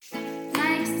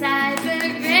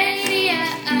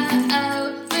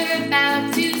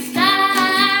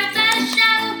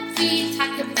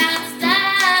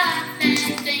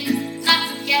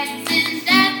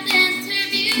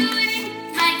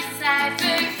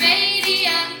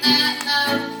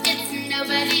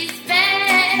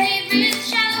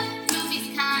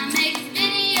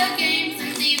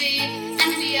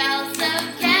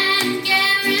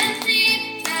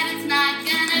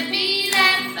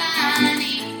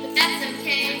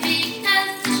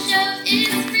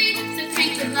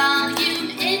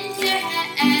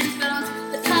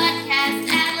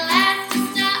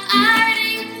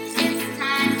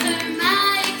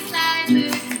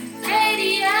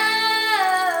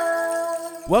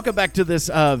Welcome back to this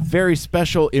very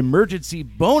special emergency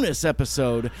bonus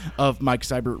episode of Mike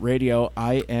Seibert Radio.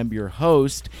 I am your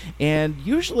host, and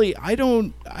usually I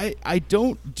don't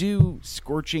do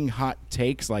scorching hot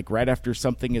takes like right after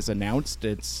something is announced.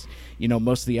 It's, you know,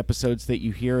 most of the episodes that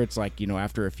you hear, it's like, you know,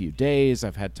 after a few days,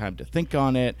 I've had time to think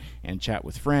on it and chat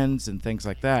with friends and things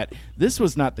like that. This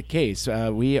was not the case.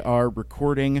 We are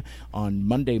recording on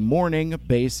Monday morning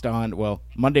based on, well,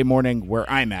 Monday morning where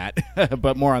I'm at,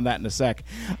 but more on that in a sec.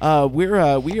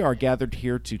 We are gathered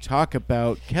here to talk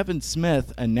about Kevin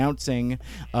Smith announcing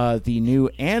the new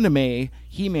anime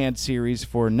He-Man series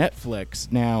for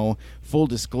Netflix. Now, full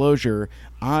disclosure,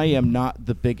 I am not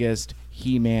the biggest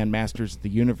He-Man Masters of the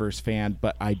Universe fan,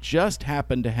 but I just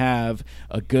happen to have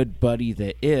a good buddy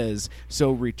that is.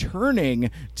 So returning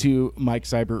to Mike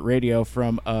Seibert Radio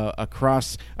from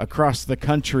across the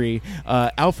country,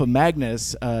 Alpha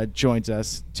Magnus joins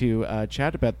us to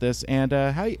chat about this. And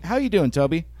how you doing,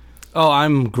 Toby? Oh,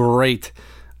 I'm great.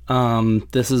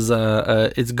 This is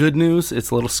it's good news.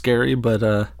 It's a little scary,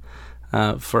 but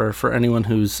for anyone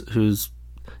who's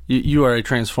you are a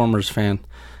Transformers fan.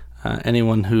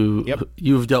 Anyone who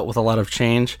you've dealt with a lot of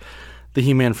change, the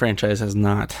He-Man franchise has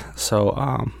not.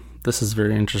 So this is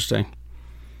very interesting.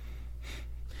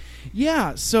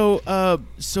 Yeah. So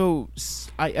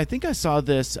I think I saw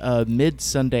this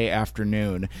mid-Sunday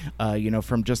afternoon.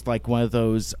 From just like one of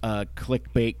those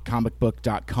clickbait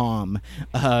comicbook.com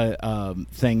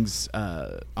things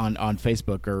on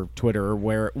Facebook or Twitter or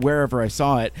wherever I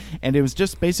saw it, and it was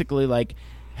just basically like,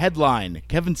 headline: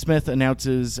 Kevin Smith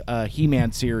announces a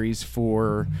He-Man series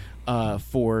for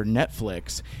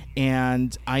Netflix.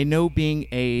 And I know, being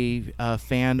a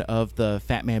fan of the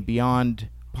Fat Man Beyond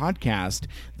podcast,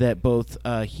 that both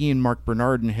he and Mark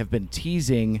Bernardin have been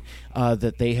teasing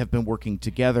that they have been working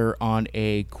together on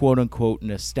a quote-unquote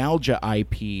nostalgia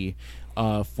IP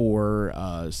for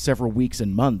several weeks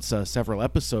and months, several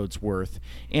episodes worth.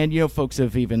 And, you know, folks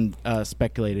have even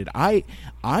speculated. I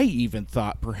even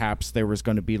thought perhaps there was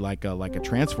going to be like a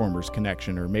Transformers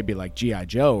connection, or maybe like G.I.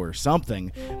 Joe or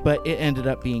something, but it ended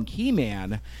up being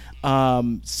He-Man.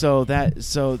 So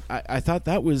I thought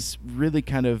that was really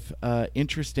kind of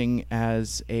interesting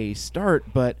as a start.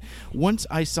 But once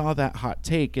I saw that hot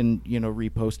take and, you know,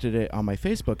 reposted it on my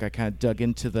Facebook, I kind of dug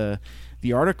into the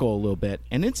article a little bit.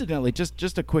 And incidentally,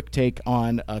 just a quick take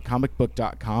on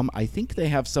comicbook.com. I think they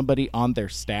have somebody on their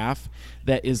staff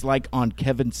that is like on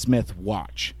Kevin Smith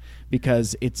watch,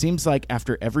 because it seems like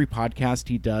after every podcast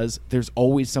he does, there's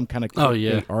always some kind of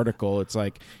article. It's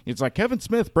like Kevin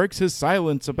Smith breaks his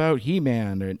silence about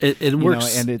He-Man. And it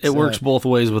works. And it works both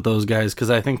ways with those guys,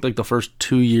 because I think like the first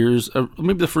 2 years,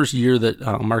 maybe the first year that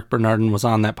Mark Bernardin was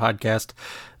on that podcast,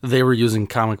 they were using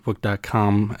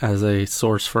comicbook.com as a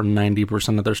source for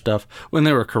 90% of their stuff. When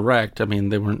they were correct, I mean,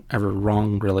 they weren't ever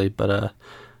wrong, really. But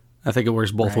I think it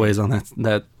works both ways on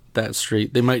that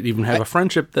street. They might even have a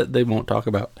friendship that they won't talk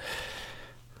about.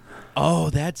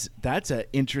 Oh, that's an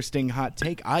interesting hot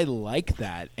take. I like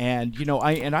that. And, you know,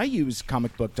 I use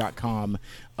comicbook.com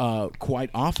quite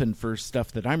often for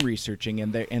stuff that I'm researching,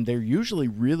 and they're usually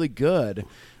really good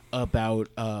about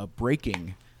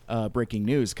breaking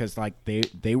news, because like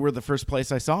they were the first place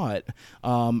I saw it.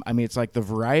 I mean, it's like the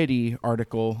Variety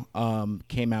article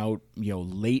came out, you know,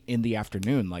 late in the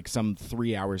afternoon, like some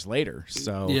 3 hours later.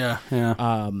 So yeah.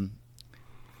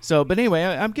 But anyway,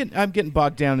 I'm getting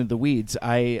bogged down in the weeds.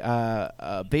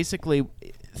 I basically,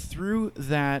 through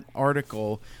that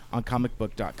article on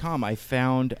comicbook.com, I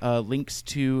found links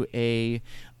to a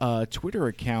Twitter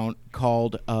account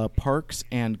called Parks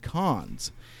and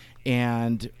Cons,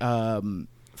 and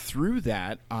through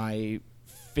that, I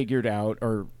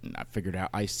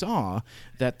saw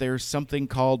that there's something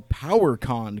called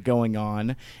PowerCon going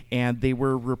on, and they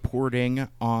were reporting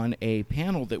on a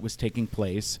panel that was taking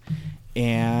place,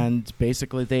 and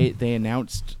basically they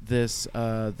announced this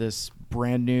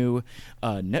brand new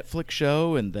Netflix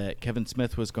show, and that Kevin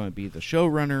Smith was going to be the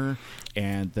showrunner,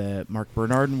 and that Mark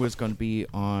Bernardin was going to be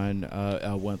on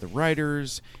one of the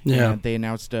writers. Yeah. And they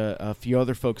announced a few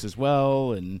other folks as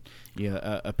well, and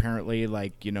apparently,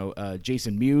 like, you know,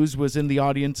 Jason Mewes was in the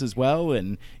audience as well,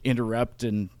 and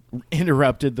interrupted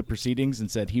the proceedings and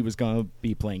said he was going to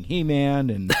be playing He-Man,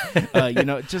 and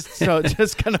just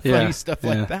kind of funny stuff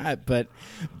like that.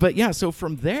 But yeah, so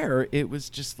from there it was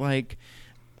just like,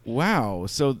 wow.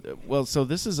 So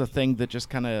this is a thing that just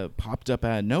kind of popped up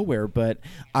out of nowhere. But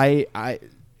I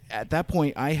at that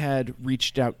point, I had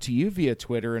reached out to you via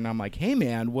Twitter, and I'm like, "Hey,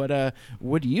 man, what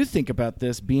do you think about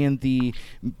this? Being the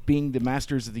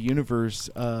Masters of the Universe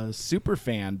super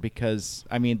fan, because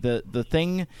I mean the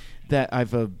thing that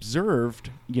I've observed,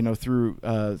 through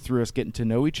us getting to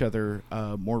know each other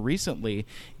more recently,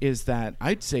 is that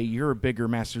I'd say you're a bigger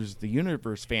Masters of the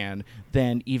Universe fan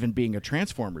than even being a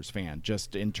Transformers fan,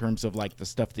 just in terms of like the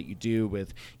stuff that you do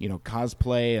with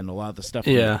cosplay and a lot of the stuff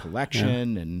in the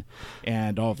collection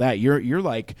and all of that. You're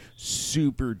like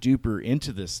super duper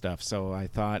into this stuff. So I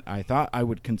thought I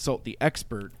would consult the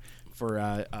expert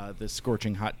for this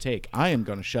scorching hot take. I am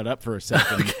going to shut up for a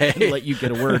second and let you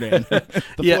get a word in. The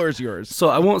floor is yours. So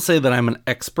I won't say that I'm an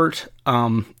expert.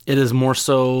 It is more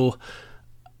so,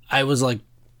 I was like,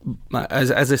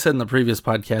 as I said in the previous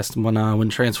podcast, when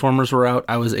Transformers were out,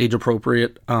 I was age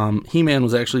appropriate. He-Man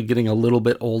was actually getting a little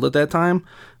bit old at that time,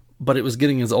 but it was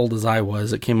getting as old as I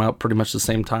was. It came out pretty much the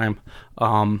same time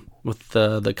with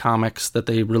the comics that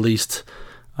they released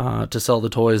to sell the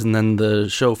toys, and then the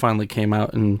show finally came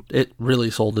out, and it really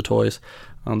sold the toys.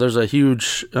 There's a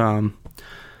huge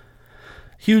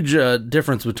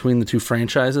difference between the two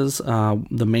franchises.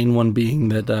 The main one being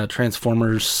that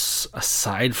Transformers,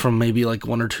 aside from maybe like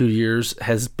 1 or 2 years,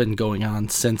 has been going on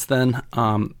since then.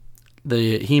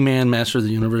 The He-Man Master of the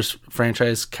Universe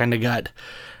franchise kind of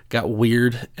got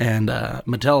weird, and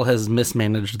Mattel has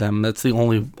mismanaged them. That's the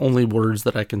only words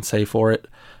that I can say for it.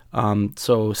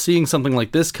 So seeing something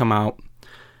like this come out,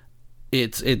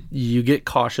 you get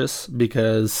cautious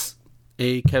because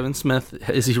Kevin Smith,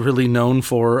 is he really known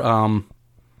for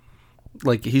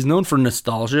he's known for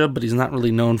nostalgia, but he's not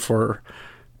really known for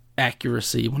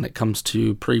accuracy when it comes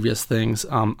to previous things.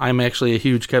 I'm actually a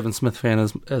huge Kevin Smith fan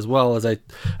as well, as I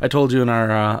told you in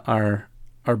our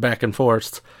back and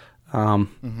forth.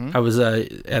 I was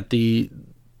at the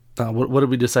what did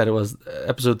we decide it was,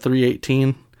 episode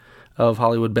 318 of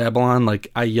Hollywood Babylon. Like,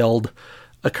 I yelled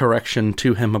a correction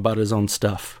to him about his own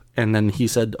stuff, and then he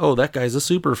said, "Oh, that guy's a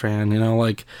super fan."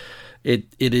 That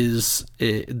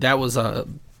was a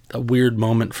weird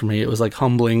moment for me. It was like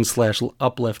humbling /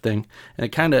 uplifting, and it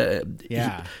kind of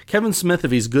Kevin Smith,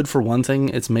 if he's good for one thing,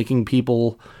 it's making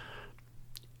people,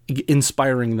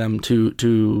 inspiring them to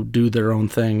do their own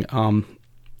thing.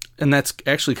 And that's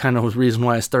actually kind of the reason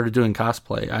why I started doing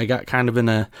cosplay. I got kind of in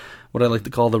what I like to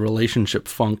call the relationship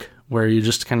funk, where you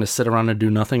just kind of sit around and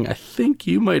do nothing. I think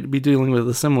you might be dealing with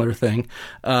a similar thing,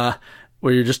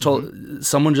 where you're just told,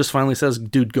 someone just finally says,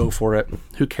 "Dude, go for it.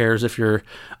 Who cares if you're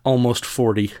almost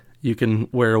 40? You can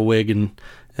wear a wig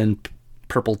and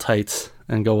purple tights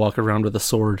and go walk around with a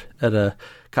sword at a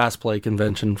cosplay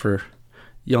convention for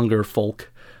younger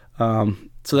folk." So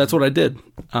that's what I did.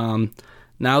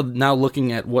 Now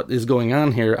looking at what is going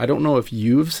on here, I don't know if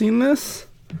you've seen this,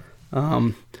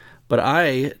 but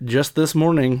I just this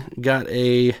morning got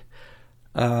a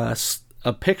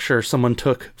picture someone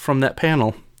took from that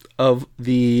panel of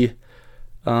the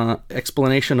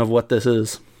explanation of what this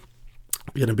is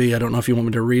going to be. I don't know if you want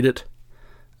me to read it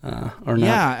or not.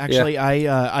 Yeah, actually,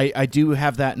 yeah. I do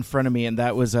have that in front of me, and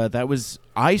that was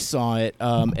I saw it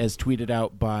as tweeted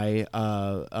out by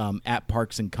at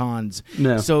Parks and Cons.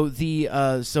 No. So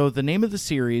the name of the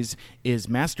series is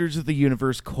Masters of the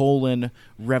Universe: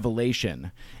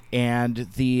 Revelation. And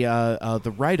the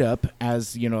write-up,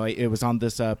 as you know, it was on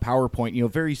this PowerPoint,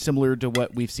 very similar to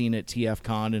what we've seen at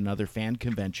TFCon and other fan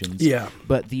conventions. Yeah.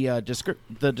 But the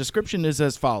description is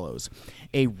as follows: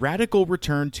 a radical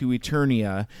return to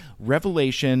Eternia,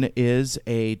 Revelation is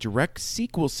a direct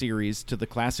sequel series to the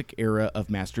classic era of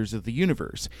Masters of the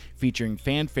Universe, featuring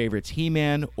fan favorites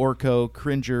He-Man, Orko,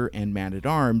 Cringer, and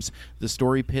Man-at-Arms. The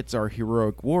story pits our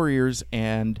heroic warriors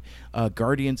and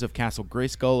guardians of Castle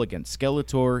Grayskull against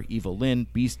Skeletor, Evil Lyn,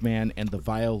 Beastman, and the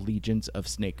vile legions of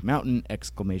Snake Mountain!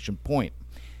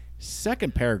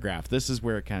 Second paragraph, this is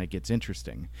where it kind of gets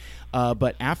interesting.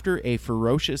 But after a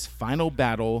ferocious final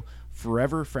battle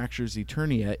forever fractures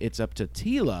Eternia, it's up to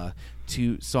Teela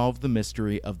to solve the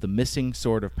mystery of the missing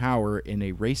Sword of Power in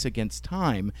a race against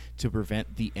time to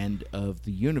prevent the end of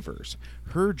the universe.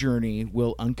 Her journey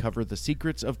will uncover the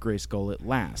secrets of Grayskull at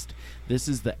last. This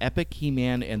is the epic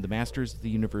He-Man and the Masters of the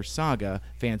Universe saga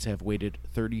fans have waited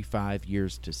 35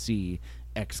 years to see!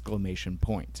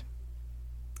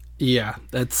 Yeah,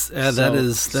 that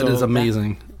is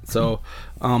amazing. So,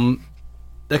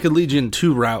 that could lead you in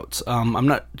two routes.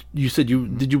 You said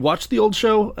did you watch the old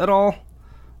show at all?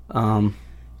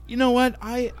 You know what?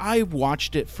 I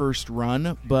watched it first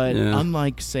run, but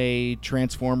unlike, say,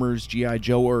 Transformers, G.I.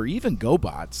 Joe, or even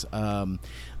GoBots,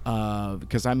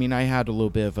 because I mean I had a little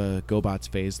bit of a GoBots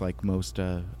phase, like most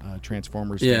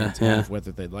Transformers fans have,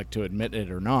 whether they'd like to admit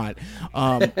it or not.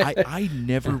 I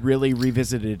never really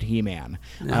revisited He-Man.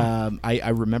 I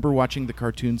remember watching the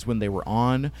cartoons when they were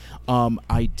on.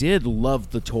 I did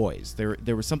love the toys.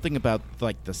 There was something about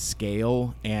like the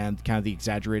scale and kind of the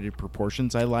exaggerated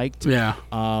proportions I liked. Yeah.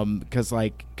 Because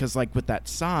like with that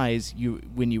size,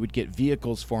 when you would get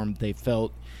vehicles for them, they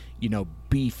felt,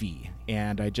 beefy,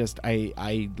 and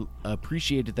I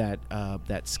appreciated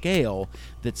that scale.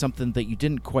 That's something that you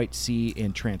didn't quite see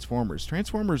in Transformers.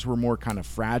 Transformers were more kind of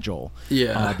fragile,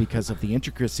 because of the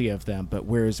intricacy of them. But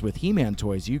whereas with He-Man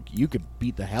toys, you could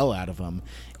beat the hell out of them.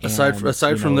 Aside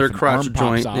from their crotch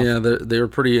joint, they were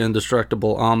pretty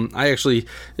indestructible.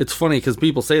 It's funny because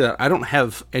people say that I don't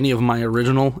have any of my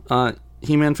original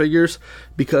He-Man figures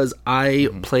because I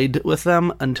played with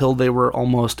them until they were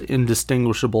almost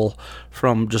indistinguishable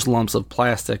from just lumps of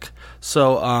plastic.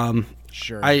 So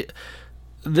sure.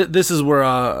 This is where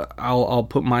I'll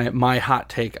put my hot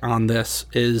take on this.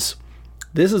 This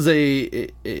is a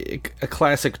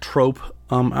classic trope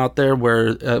out there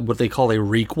where what they call a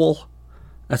requel.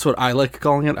 That's what I like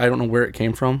calling it. I don't know where it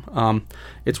came from.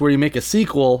 It's where you make a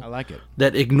sequel I like it.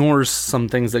 that ignores some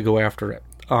things that go after it.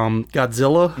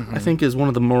 Godzilla, I think, is one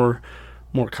of the more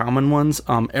common ones.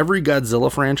 Every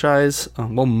Godzilla franchise,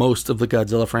 most of the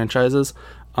Godzilla franchises,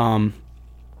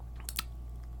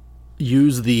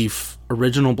 use the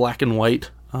original black and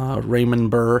white Raymond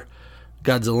Burr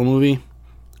Godzilla movie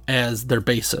as their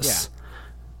basis. Yeah.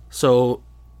 So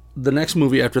the next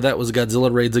movie after that was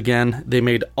Godzilla Raids Again. They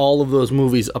made all of those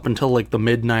movies up until like the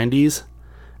mid-90s,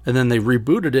 and then they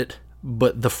rebooted it,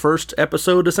 but the first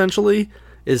episode, essentially,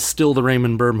 is still the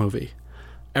Raymond Burr movie.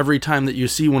 Every time that you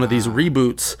see one of these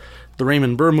reboots, the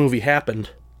Raymond Burr movie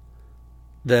happened,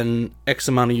 then X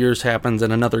amount of years happens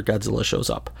and another Godzilla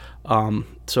shows up.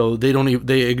 So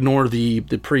they ignore the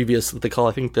previous, what they call,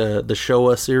 I think, the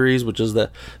Showa series, which is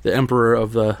the emperor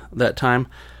of that time.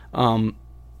 So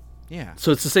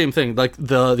it's the same thing, like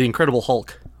the Incredible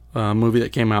Hulk movie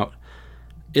that came out.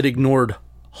 It ignored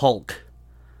Hulk.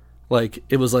 Like,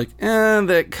 it was like,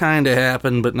 that kind of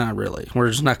happened, but not really. We're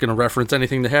just not going to reference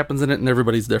anything that happens in it, and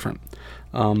everybody's different.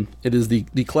 It is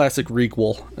the classic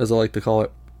requel, as I like to call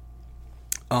it.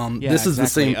 This is the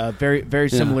same. Very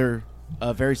similar.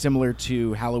 Very similar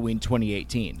to Halloween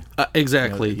 2018.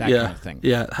 Exactly. That kind of thing.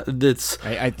 Yeah. It's.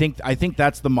 I think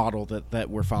that's the model that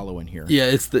we're following here. Yeah,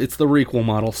 it's the requel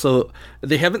model. So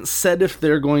they haven't said if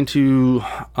they're going to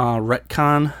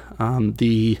retcon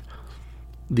the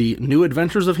New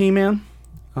Adventures of He-Man.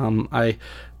 I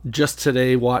just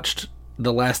today watched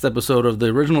the last episode of the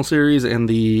original series and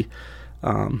the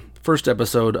first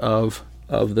episode of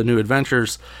the New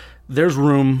Adventures. There's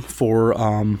room for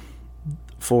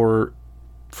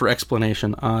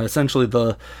explanation. Essentially,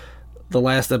 the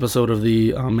last episode of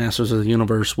the Masters of the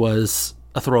Universe was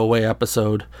a throwaway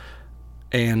episode,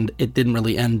 and it didn't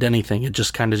really end anything. It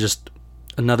just kind of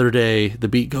another day. The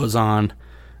beat goes on.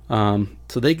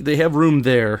 So they have room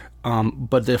there,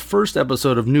 but the first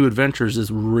episode of New Adventures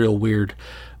is real weird.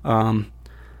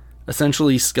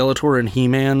 Essentially, Skeletor and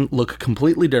He-Man look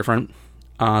completely different.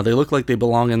 They look like they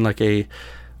belong in like a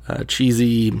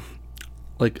cheesy,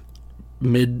 like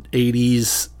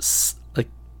mid-'80s, like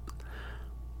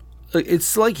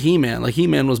it's like He-Man. Like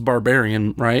He-Man was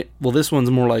barbarian, right? Well, this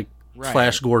one's more like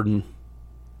Flash Gordon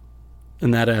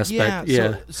in that aspect.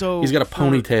 Yeah. So he's got a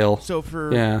ponytail. So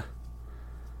for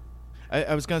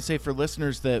I was going to say, for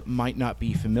listeners that might not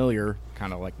be familiar,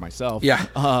 kind of like myself. Yeah.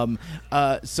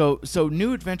 So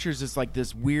New Adventures is like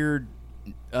this weird,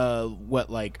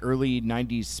 early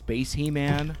 90s space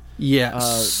He-Man? Yeah.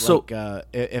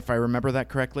 If I remember that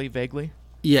correctly, vaguely?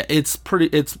 Yeah, it's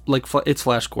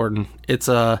Flash Gordon. It's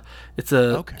a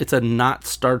not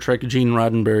Star Trek Gene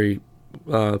Roddenberry.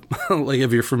 Like,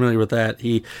 if you're familiar with that,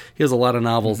 he has a lot of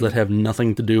novels that have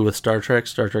nothing to do with Star Trek.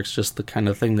 Star Trek's just the kind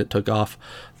of thing that took off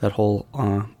that whole.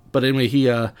 But anyway,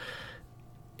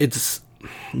 it's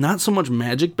not so much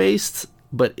magic based,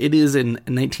 but it is a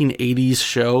 1980s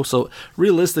show. So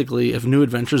realistically, if New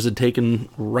Adventures had taken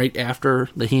right after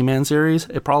the He-Man series,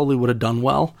 it probably would have done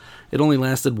well. It only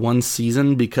lasted one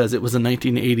season because it was a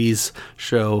 1980s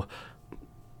show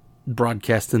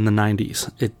broadcast in the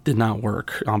 90s. It did not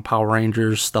work. Power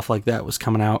Rangers, stuff like that was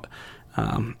coming out.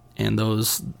 And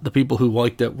the people who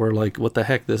liked it were like, what the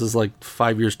heck? This is like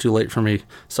 5 years too late for me.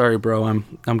 Sorry, bro.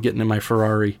 I'm getting in my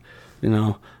Ferrari,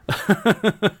 and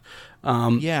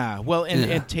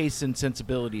tastes and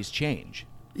sensibilities change.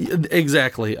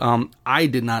 Exactly. I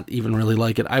did not even really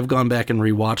like it. I've gone back and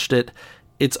rewatched it.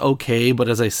 It's okay, but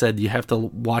as I said, you have to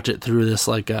watch it through this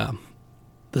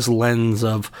this lens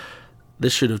of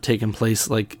this should have taken place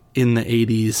like in the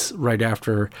 80s, right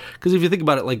after. Because if you think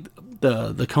about it, like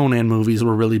the Conan movies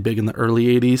were really big in the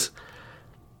early 80s.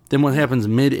 Then what happens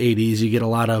mid 80s, you get a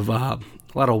lot of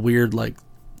weird like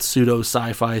pseudo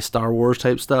sci-fi Star Wars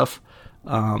type stuff,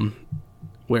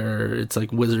 where it's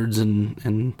like wizards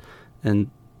and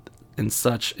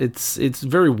such. It's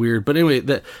very weird. But anyway,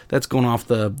 that's going off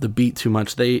the beat too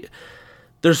much.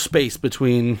 There's space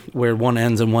between where one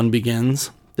ends and one begins,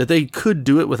 that they could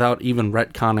do it without even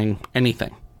retconning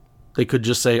anything. They could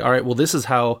just say, all right, well, this is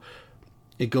how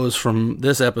it goes from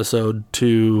this episode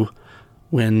to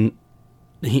when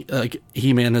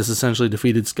He-Man has essentially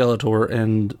defeated Skeletor,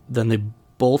 and then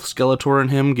both Skeletor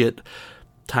and him get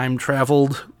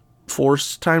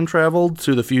force time traveled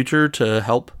to the future to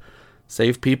help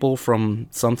save people from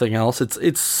something else.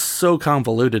 It's so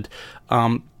convoluted.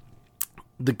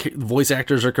 The voice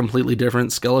actors are completely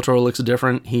different. Skeletor looks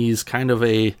different. He's kind of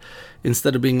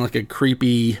instead of being like a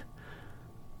creepy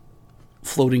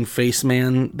floating face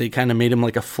man, they kind of made him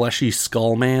like a fleshy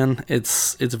skull man.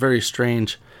 It's very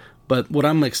strange. But what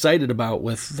I'm excited about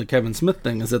with the Kevin Smith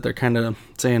thing is that they're kind of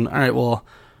saying, all right, well,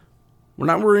 we're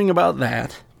not worrying about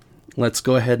that. Let's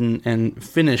go ahead and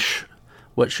finish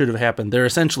what should have happened. They're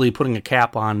essentially putting a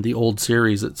cap on the old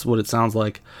series. It's what it sounds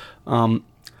like.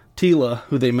 Teela,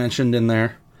 who they mentioned in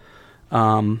there,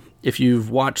 if you've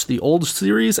watched the old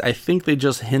series, I think they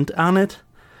just hint on it.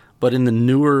 But in the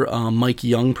newer Mike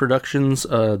Young Productions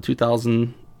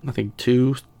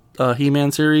 2002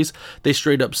 He-Man series, they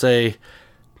straight up say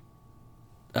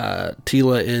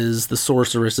Teela is the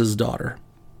sorceress's daughter.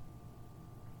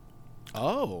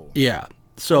 Oh. Yeah.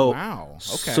 So wow.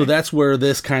 Okay. So that's where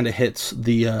this kind of hits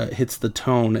the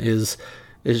tone is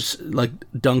like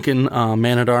Duncan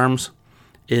Man-at-Arms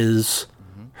is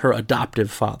her adoptive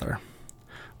father,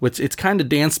 which it's kind of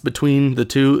danced between the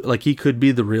two. Like he could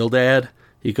be the real dad.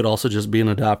 He could also just be an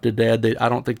adopted dad. I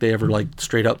don't think they ever like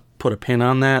straight up put a pin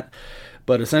on that,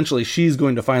 but essentially she's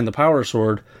going to find the power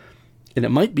sword, and it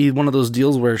might be one of those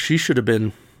deals where she should have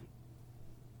been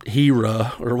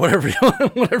Hera or whatever you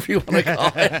want to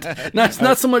call it.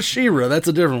 Not so much She-Ra. That's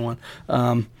a different one.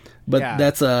 But yeah.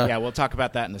 That's yeah, we'll talk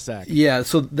about that in a sec. Yeah,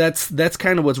 so that's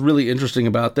kind of what's really interesting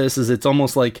about this is it's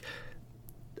almost like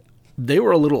they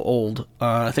were a little old.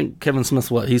 I think Kevin Smith's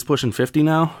he's pushing 50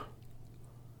 now.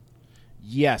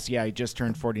 Yes, yeah, he just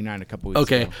turned 49 a couple weeks ago.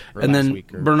 Okay, and then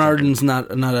Bernardin's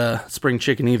not a spring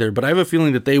chicken either, but I have a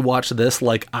feeling that they watched this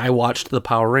like I watched the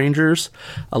Power Rangers,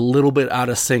 a little bit out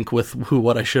of sync with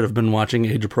what I should have been watching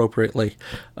age appropriately.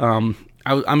 I'm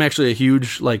actually a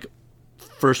huge like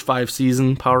first 5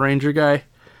 season Power Ranger guy.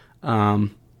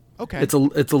 Okay. It's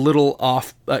a little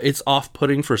off. It's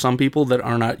off-putting for some people that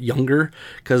are not younger.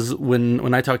 Because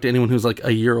when I talk to anyone who's like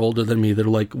a year older than me, they're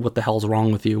like, "What the hell's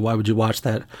wrong with you? Why would you watch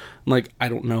that?" I'm like, "I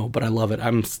don't know, but I love it.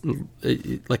 I'm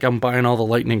buying all the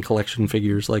Lightning collection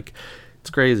figures. Like,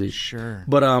 it's crazy." Sure.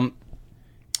 But I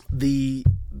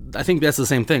think that's the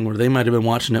same thing where they might have been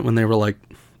watching it when they were like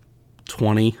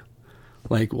 20.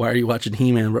 Like, why are you watching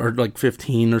He-Man? Or like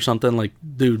 15 or something. Like,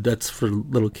 dude, that's for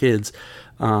little kids.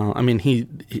 I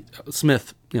mean,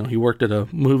 Smith, he worked at a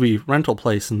movie rental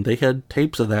place and they had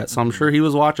tapes of that, so I'm sure he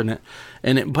was watching it.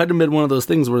 And it might have been one of those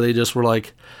things where they just were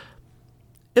like,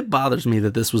 it bothers me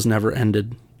that this was never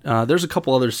ended. There's a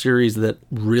couple other series that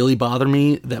really bother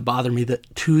me that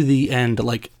to the end.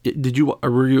 Like, did you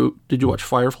watch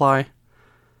Firefly?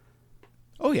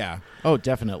 Oh yeah. Oh,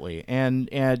 definitely. And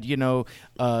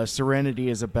Serenity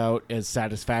is about as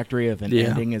satisfactory of an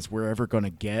ending as we're ever going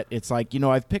to get. It's like,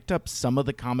 I've picked up some of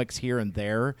the comics here and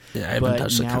there,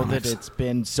 but now that it's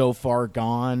been so far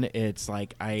gone, it's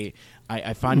like I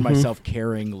find myself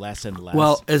caring less and less.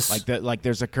 Well,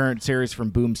 there's a current series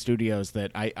from Boom Studios that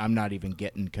I'm not even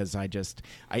getting because I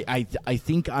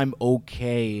think I'm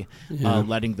okay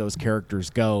letting those characters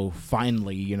go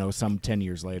finally, some 10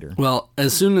 years later. Well,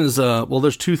 as soon as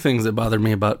there's 2 things that bothered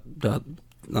me about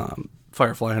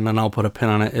Firefly, and then I'll put a pin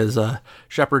on it, is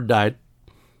Shepard died.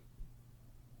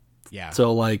 Yeah.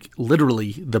 So, like,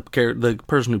 literally, the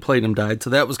person who played him died, so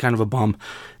that was kind of a bum.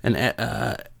 And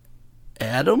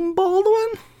Adam Baldwin?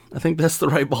 I think that's the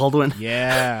right Baldwin.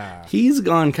 Yeah. He's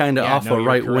gone kind of off a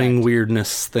right-wing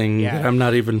weirdness thing. Yeah. I'm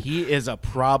not even... He is a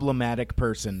problematic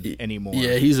person anymore.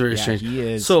 Yeah, he's very strange. He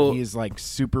is. So, he is, like,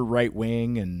 super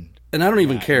right-wing and I don't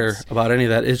even care about any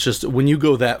of that. It's just, when you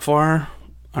go that far,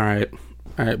 all right.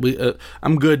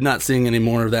 I'm good not seeing any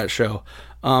more of that show.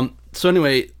 So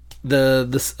anyway, a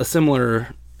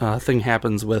similar thing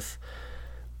happens with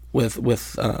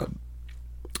a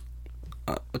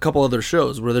couple other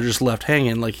shows where they're just left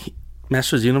hanging. Like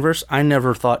Masters of the Universe, I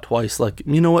never thought twice, like,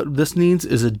 you know what this needs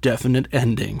is a definite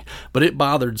ending. But it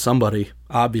bothered somebody,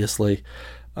 obviously.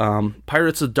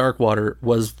 Pirates of Darkwater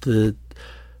was the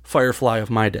Firefly of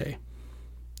my day.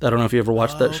 I don't know if you ever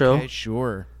watched that show. Okay,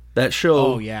 sure. That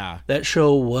show, Oh, yeah. That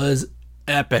show was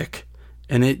epic,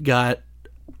 and it got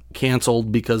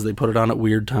canceled because they put it on at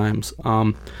weird times.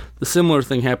 The similar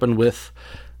thing happened with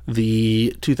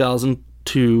the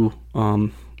 2002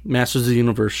 Masters of the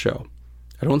Universe show.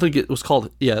 I don't think it was called,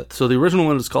 so the original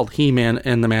one was called He-Man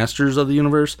and the Masters of the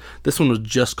Universe. This one was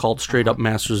just called straight up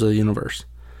Masters of the Universe.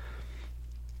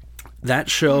 That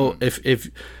show,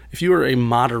 if you are a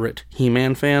moderate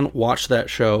He-Man fan, watch that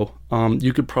show.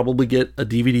 You could probably get a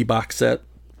DVD box set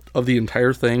of the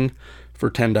entire thing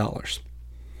for $10.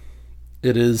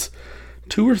 It is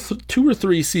two or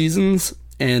three seasons,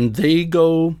 and they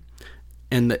go,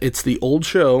 and it's the old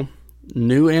show,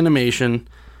 new animation.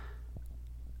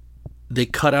 They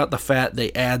cut out the fat,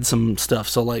 they add some stuff.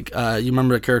 So, like, you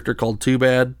remember a character called Too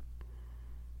Bad?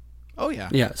 Oh, yeah.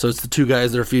 Yeah, so it's the two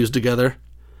guys that are fused together.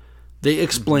 They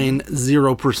explain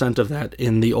 0% of that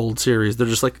in the old series. They're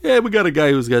just like, we got a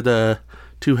guy who's got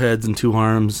 2 heads and 2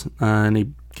 arms, and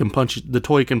he can punch, the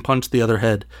toy can punch the other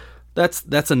head. That's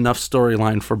enough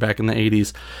storyline for back in the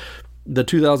 80s. The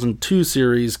 2002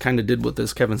 series kind of did what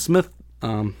this Kevin Smith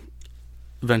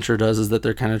venture does, is that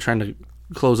they're kind of trying to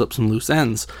close up some loose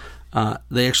ends.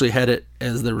 They actually had it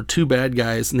as there were 2 bad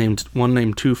guys, one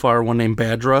named Too Far, one named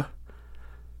Badra.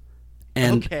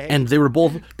 And they were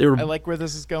I like where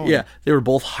this is going. Yeah, they were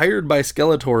both hired by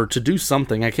Skeletor to do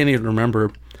something. I can't even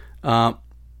remember.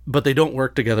 But they don't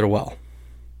work together well.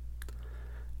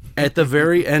 At the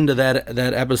very end of that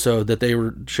episode that they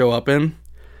show up in,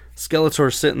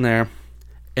 Skeletor's sitting there,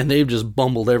 and they've just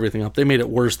bumbled everything up. They made it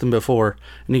worse than before.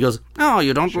 And he goes, "Oh,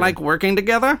 you don't like working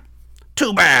together?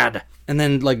 Too bad." And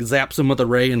then, like, zaps him with a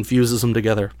ray and fuses them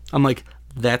together. I'm like,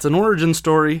 that's an origin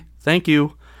story. Thank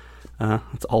you.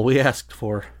 That's all we asked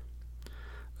for.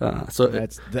 So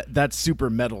that's super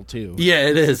metal too. Yeah,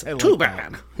 it is. Like Too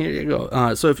bad. That. Here you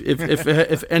go. So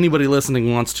if anybody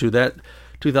listening wants to, that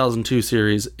 2002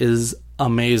 series is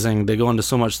amazing. They go into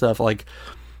so much stuff, like,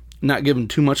 not giving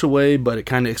too much away, but it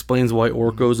kind of explains why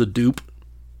Orko's a dupe.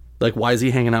 Like, why is he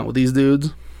hanging out with these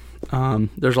dudes?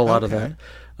 There's a lot of that.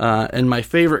 And my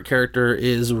favorite character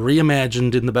is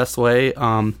reimagined in the best way.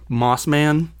 Moss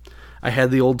Man. I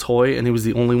had the old toy, and he was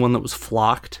the only one that was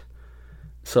flocked.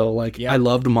 So, like, I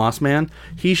loved Moss Man.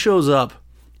 He shows up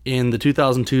in the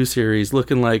 2002 series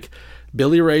looking like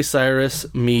Billy Ray Cyrus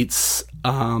meets,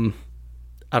 I'm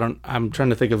trying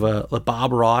to think of a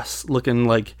Bob Ross looking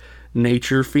like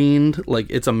nature fiend. Like,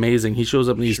 it's amazing. He shows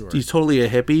up and he's totally a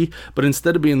hippie, but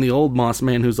instead of being the old Moss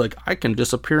Man who's like, I can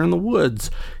disappear in the woods,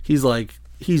 he's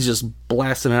just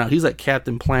blasting it out. He's like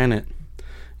Captain Planet.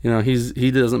 You know,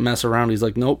 he doesn't mess around. He's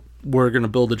like, nope, we're gonna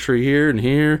build a tree here and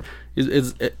here.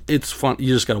 It's fun.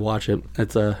 You just gotta watch it.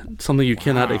 It's something you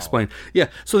cannot explain. Yeah.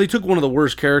 So they took one of the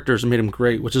worst characters and made him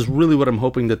great, which is really what I'm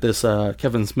hoping that this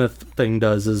Kevin Smith thing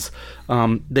does. Is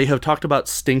they have talked about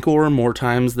Stinkor more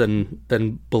times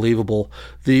than believable.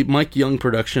 The Mike Young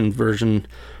production version.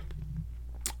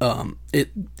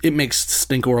 It makes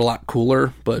Stinkor a lot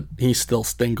cooler, but he's still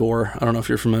Stinkor. I don't know if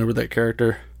you're familiar with that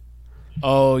character.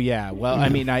 Oh yeah, well, I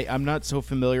mean, I'm not so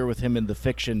familiar with him in the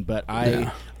fiction, but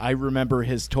I remember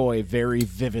his toy very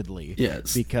vividly.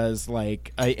 Yes, because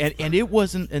like, and it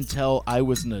wasn't until I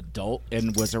was an adult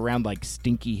and was around like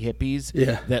stinky hippies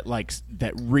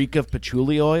that reek of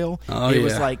patchouli oil. It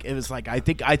was like I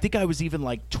think I was even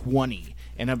like 20.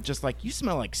 And I'm just like, you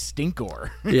smell like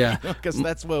Stinkor. Yeah. Because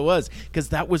that's what it was. Because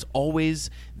that was always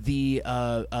the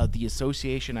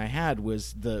association I had,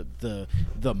 was the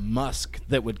musk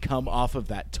that would come off of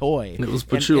that toy. It was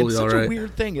patchouli, all right. It's such a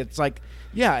weird thing. It's like,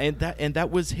 yeah, and that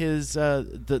was his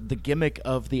the gimmick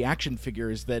of the action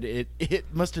figures, that it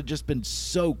must have just been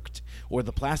soaked, or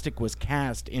the plastic was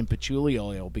cast in patchouli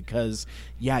oil, because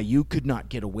you could not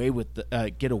get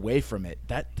away from it.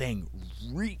 That thing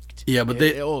reeked. Yeah, but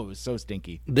it was so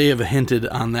stinky. They have hinted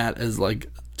on that as like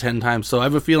 10 times. So I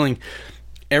have a feeling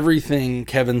everything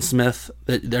Kevin Smith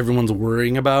that everyone's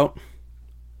worrying about,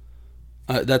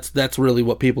 that's really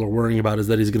what people are worrying about, is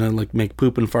that he's gonna like make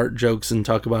poop and fart jokes and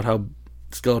talk about how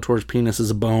Skeletor's penis is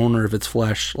a bone or if it's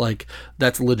flesh. Like,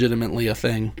 that's legitimately a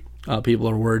thing people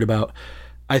are worried about.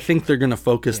 I think they're gonna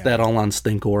focus that all on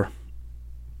Stinkor.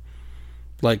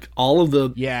 Like, all of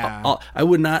the... Yeah. I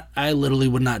literally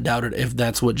would not doubt it if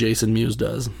that's what Jason Mewes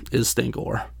does, is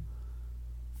Stinkor.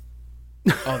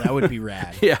 Oh, that would be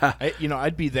rad. Yeah.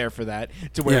 I'd be there for that.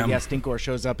 To where Yeah. Stinkor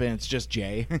shows up and it's just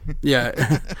Jay.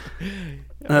 Yeah.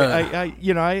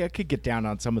 I could get down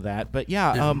on some of that, but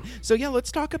so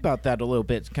let's talk about that a little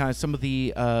bit. Kind of some of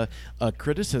the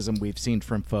criticism we've seen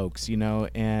from folks,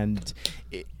 and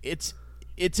it's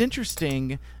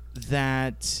interesting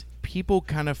that people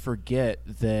kind of forget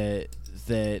that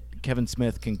Kevin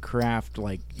Smith can craft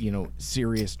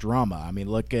serious drama. I mean,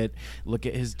 look at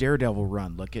his Daredevil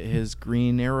run, look at his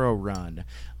Green Arrow run.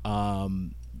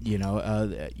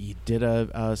 He did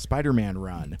a Spider-Man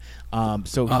run.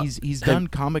 So he's done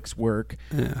comics work.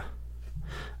 Yeah.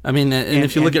 I mean, and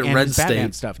if you look at Red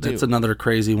State, stuff too. That's another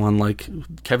crazy one. Like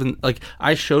Kevin,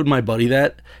 I showed my buddy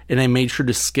that, and I made sure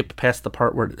to skip past the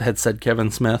part where it had said Kevin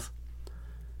Smith.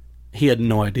 He had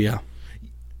no idea.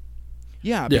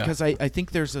 Yeah, because I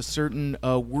think there's a certain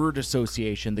word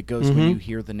association that goes when you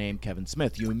hear the name Kevin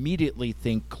Smith. You immediately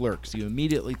think Clerks. You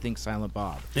immediately think Silent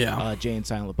Bob. Yeah. Jay and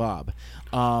Silent Bob.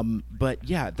 But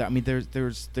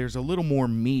there's a little more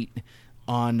meat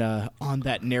on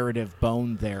that narrative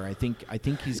bone there. I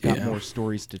think he's got more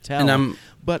stories to tell.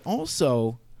 But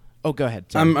also, go ahead.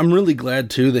 I'm really glad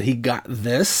too that he got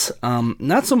this.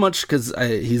 Not so much because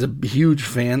he's a huge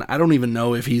fan. I don't even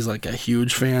know if he's like a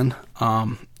huge fan.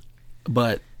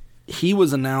 But he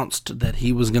was announced that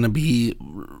he was going to be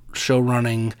show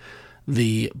running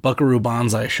the Buckaroo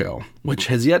Banzai show, which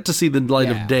has yet to see the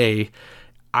light of day.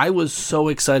 I was so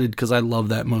excited because I love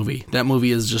that movie. That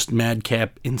movie is just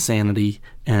madcap insanity,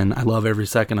 and I love every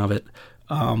second of it.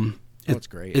 It's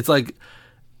great. It's like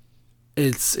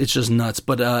it's just nuts.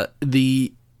 But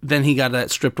then he got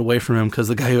that stripped away from him because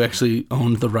the guy who actually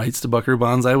owned the rights to Buckaroo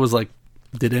Banzai was like,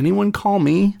 "Did anyone call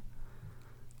me?"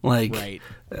 Womp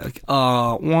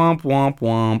womp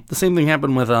womp. The same thing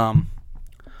happened with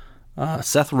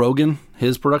Seth Rogen,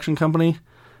 his production company.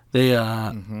 They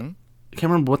I can't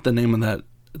remember what the name of that.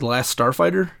 The Last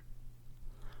Starfighter.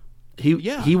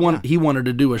 He wanted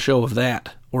to do a show of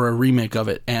that or a remake of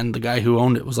it, and the guy who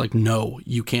owned it was like, "No,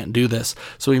 you can't do this."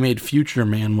 So he made Future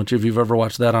Man, which if you've ever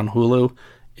watched that on Hulu,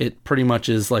 it pretty much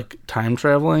is like time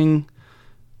traveling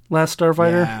Last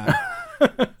Starfighter.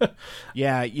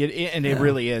 Yeah. It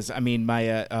really is. I mean,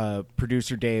 my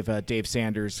producer Dave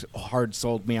Sanders hard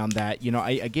sold me on that.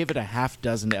 I gave it a half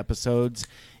dozen episodes.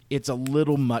 It's a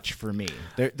little much for me.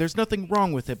 There's nothing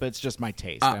wrong with it, but it's just my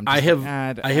taste. I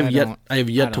have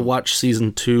yet to watch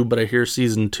season 2, but I hear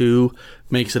season 2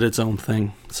 makes it its own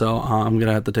thing. So I'm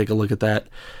gonna have to take a look at that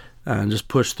and just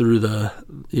push through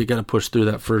you got to push through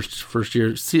that first year.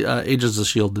 Agents of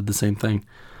S.H.I.E.L.D. did the same thing.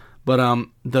 But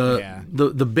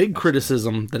the big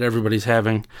criticism that everybody's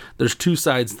having, there's two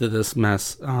sides to this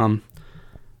mess.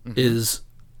 Is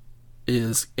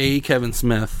Kevin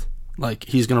Smith, like,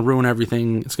 he's going to ruin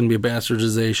everything. It's going to be a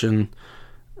bastardization.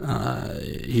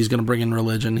 He's going to bring in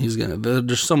religion.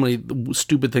 There's so many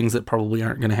stupid things that probably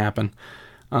aren't going to happen.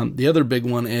 The other big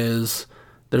one is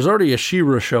there's already a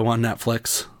She-Ra show on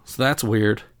Netflix, so that's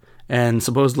weird. And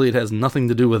supposedly it has nothing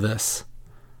to do with this.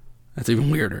 That's even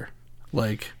weirder.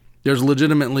 Like, there's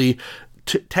legitimately,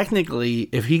 technically,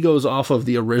 if he goes off of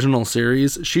the original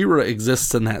series, She-Ra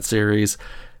exists in that series.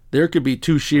 There could be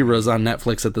two She-Ras on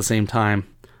Netflix at the same time,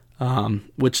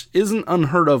 which isn't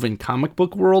unheard of in comic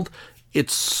book world.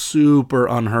 It's super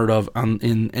unheard of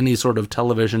in any sort of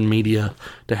television media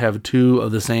to have two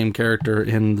of the same character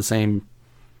in the same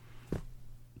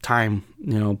time,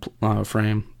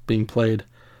 frame being played.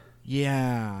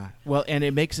 Yeah. Well, and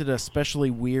it makes it especially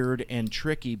weird and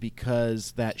tricky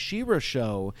because that She-Ra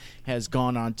show has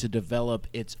gone on to develop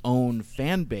its own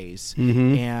fan base.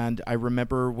 Mm-hmm. And I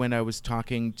remember when I was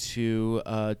talking to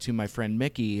my friend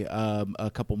Mickey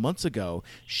a couple months ago,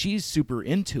 she's super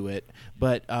into it,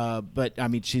 but I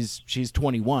mean, she's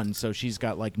 21, so she's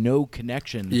got like no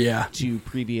connection to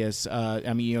previous.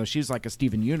 She's like a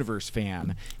Steven Universe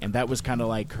fan, and that was kind of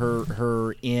like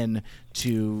her in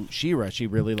to She-Ra. She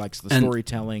really likes the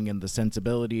storytelling and the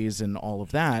sensibilities and all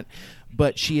of that.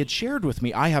 But she had shared with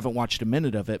me, I haven't watched a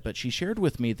minute of it, but she shared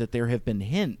with me that there have been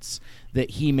hints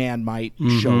that He-Man might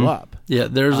show up. Yeah,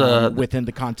 there's within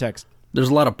the context. There's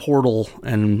a lot of portal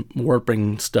and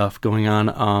warping stuff going on.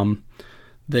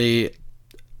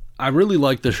 I really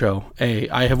like the show. A,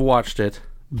 I have watched it.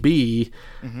 B,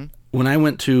 when I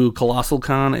went to Colossal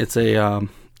Con, it's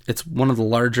one of the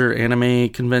larger anime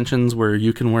conventions where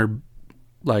you can wear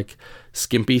like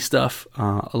skimpy stuff.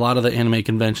 A lot of the anime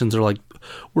conventions are like,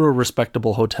 we're a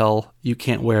respectable hotel, you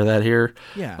can't wear that here.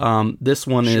 This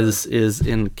one is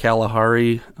in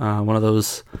Kalahari, one of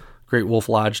those Great Wolf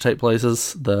Lodge type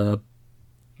places, the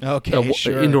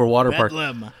indoor water park.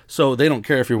 So they don't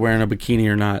care if you're wearing a bikini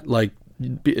or not. Like,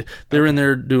 they're in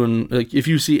there doing, like, if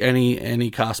you see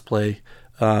any cosplay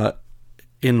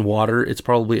in water, it's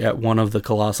probably at one of the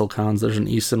Colossal Cons. There's an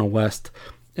East and a West,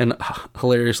 and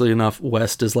hilariously enough,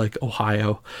 West is like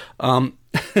Ohio.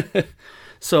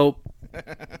 So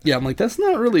yeah, I'm like, that's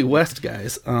not really West,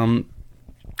 guys.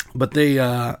 But they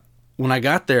when I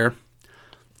got there,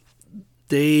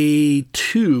 day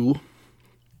 2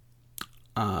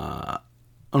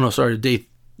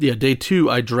 day 2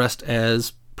 I dressed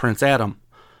as Prince Adam.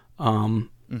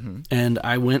 And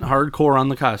I went hardcore on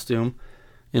the costume.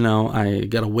 I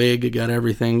got a wig, I got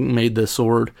everything, made the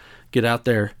sword, get out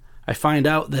there. I find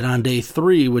out that on day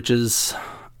 3, which is,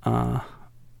 I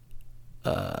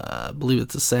believe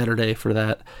it's a Saturday for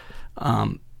that,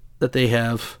 that they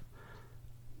have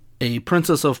a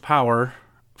Princess of Power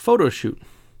photo shoot.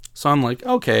 So I'm like,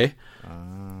 okay.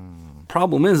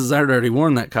 Problem is I had already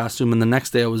worn that costume, and the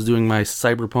next day I was doing my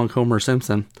Cyberpunk Homer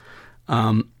Simpson.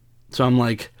 So I'm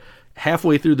like,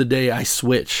 halfway through the day, I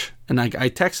switch, and I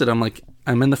texted. I'm like,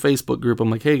 I'm in the Facebook group. I'm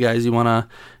like, hey guys, you wanna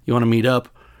meet up?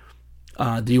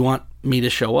 Do you want me to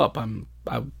show up?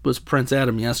 I was Prince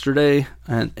Adam yesterday,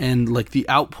 and like the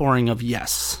outpouring of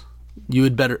yes, you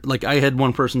had better. Like I had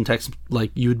one person text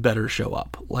like, you had better show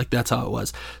up. Like that's how it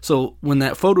was. So when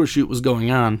that photo shoot was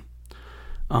going on,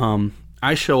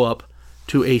 I show up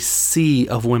to a sea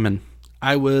of women.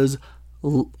 I was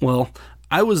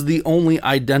the only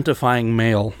identifying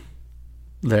male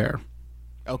there.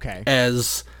 Okay.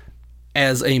 As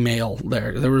a male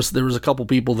there. There was a couple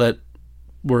people that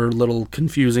were a little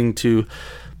confusing to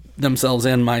themselves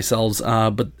and myself,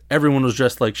 but everyone was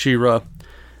dressed like She-Ra.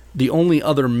 The only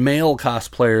other male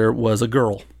cosplayer was a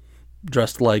girl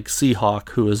dressed like Seahawk,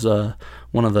 who is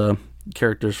one of the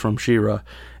characters from She-Ra,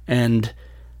 and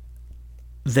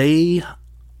they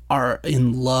are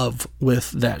in love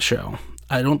with that show.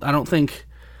 I don't think,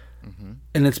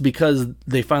 and it's because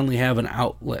they finally have an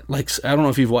outlet. Like, I don't know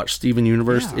if you've watched Steven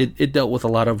Universe. Yeah. It dealt with a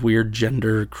lot of weird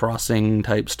gender crossing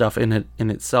type stuff in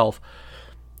itself,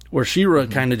 where She-Ra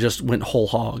kind of just went whole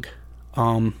hog.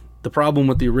 The problem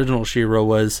with the original She-Ra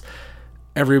was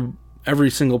every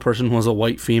single person was a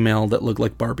white female that looked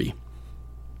like Barbie.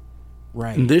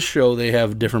 Right. In this show, they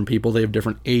have different people. They have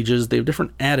different ages. They have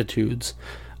different attitudes.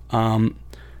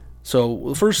 So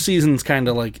the first season's kind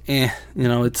of like,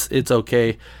 it's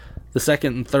okay. The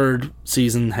second and third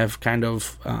season have kind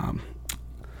of,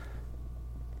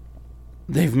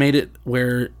 they've made it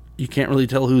where you can't really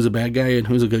tell who's a bad guy and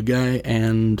who's a good guy,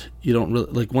 and you don't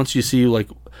really, like, once you see, like,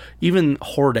 even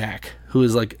Hordak, who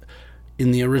is, like,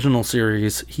 in the original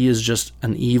series, he is just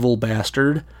an evil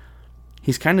bastard.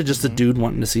 He's kind of just a dude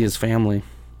wanting to see his family.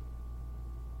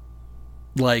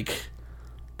 Like,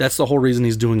 that's the whole reason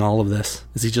he's doing all of this,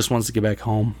 is he just wants to get back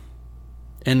home.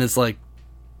 And it's like,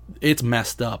 it's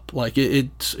messed up. Like,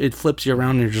 it flips you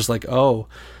around and you're just like, oh,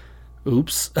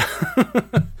 oops.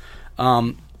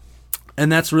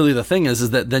 And that's really the thing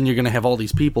is that then you're going to have all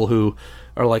these people who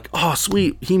are like, oh,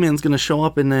 sweet, He-Man's going to show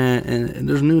up in that, and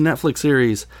there's a new Netflix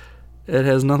series. It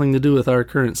has nothing to do with our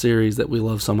current series that we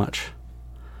love so much.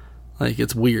 Like,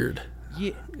 it's weird.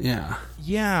 Yeah.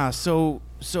 Yeah, so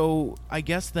I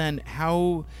guess then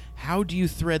how do you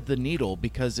thread the needle,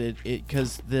 because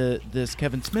this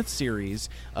Kevin Smith series,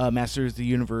 Masters of the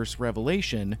Universe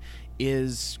Revelation,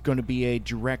 is going to be a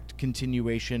direct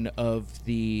continuation of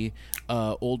the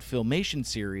old Filmation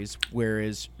series,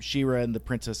 whereas She-Ra and the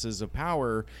Princesses of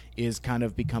Power is kind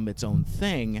of become its own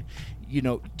thing.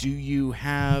 Do you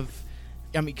have...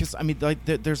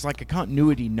 there's like a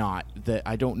continuity knot that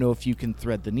I don't know if you can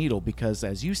thread the needle, because,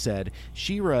 as you said,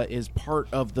 She-Ra is part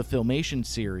of the Filmation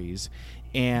series,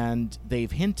 and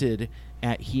they've hinted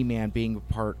at He-Man being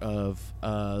part of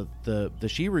the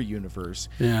She-Ra universe.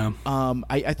 Yeah.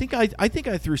 I think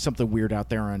I threw something weird out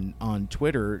there on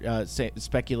Twitter,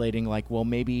 speculating like, well,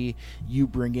 maybe you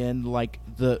bring in like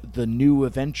the new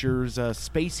Adventures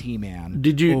Space He-Man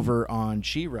over on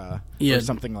She-Ra, or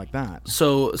something like that.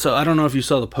 So I don't know if you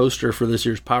saw the poster for this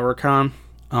year's PowerCon,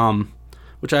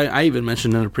 which I even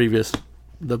mentioned in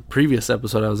the previous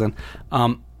episode I was in.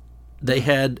 They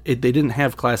didn't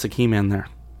have classic He-Man there.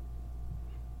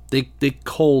 They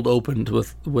cold opened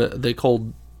with they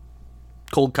cold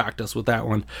cocked us with that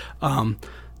one.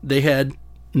 They had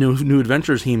new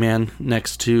Adventures He-Man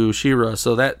next to She-Ra,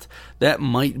 so that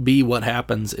might be what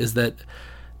happens, is that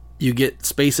you get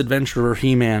Space Adventurer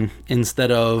He-Man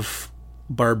instead of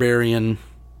Barbarian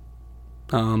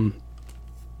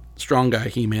Strong Guy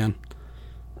He-Man.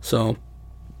 So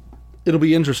it'll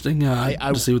be interesting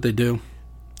to see what they do.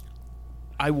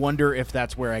 I wonder if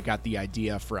that's where I got the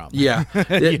idea from. Yeah.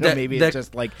 Maybe it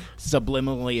just like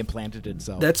subliminally implanted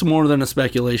itself. That's more than a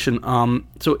speculation.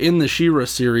 So in the She-Ra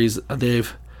series, are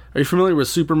you familiar with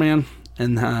Superman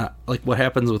and like what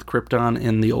happens with Krypton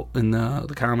in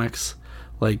the comics?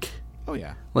 Like, oh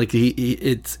yeah, like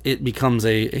it becomes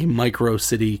a micro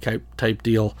city type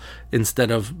deal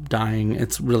instead of dying.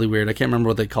 It's really weird. I can't remember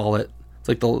what they call it. It's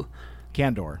like the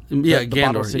Kandor. Yeah, the Kandor.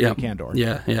 bottle city Yeah, of Kandor.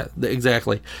 Yeah,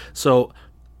 exactly. So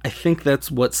I think that's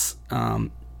what's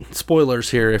spoilers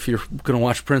here. If you're going to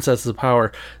watch Princesses of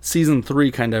Power, season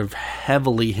 3 kind of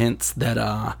heavily hints that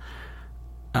I'm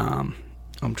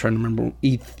trying to remember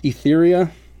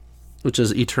Etheria, which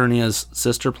is Eternia's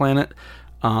sister planet.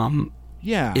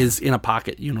 Is in a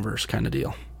pocket universe kind of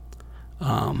deal.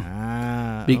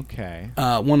 Okay.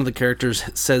 One of the characters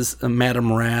says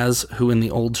Madame Raz, who in the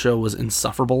old show was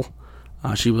insufferable.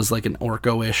 She was like an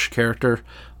Orko-ish character.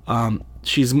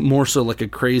 She's more so like a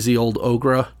crazy old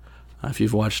ogre. If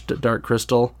you've watched Dark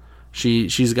Crystal,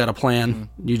 she's got a plan.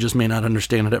 Mm-hmm. You just may not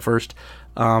understand it at first.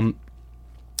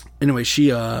 Anyway,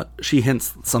 she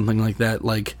hints something like that,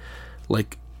 like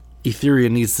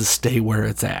Etheria needs to stay where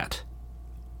it's at,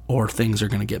 or things are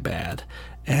going to get bad.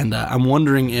 And I'm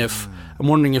wondering if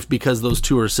because those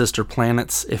two are sister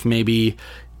planets, if maybe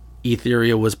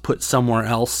Etheria was put somewhere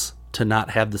else to not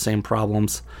have the same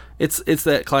problems. It's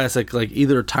that classic like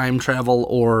either time travel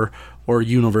or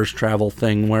universe travel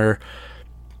thing where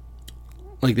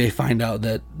like they find out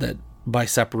that by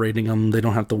separating them they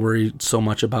don't have to worry so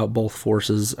much about both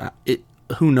forces.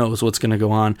 Who knows what's going to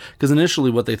go on? Because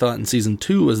initially what they thought in season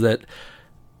 2 was that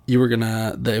they were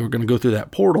gonna go through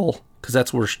that portal, because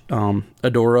that's where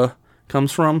Adora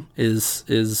comes from. Is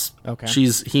okay.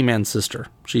 She's He-Man's sister.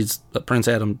 She's Prince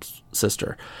Adam's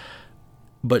sister,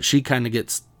 but she kind of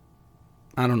gets,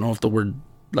 I don't know if the word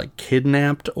like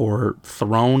kidnapped or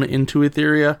thrown into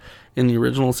Etheria in the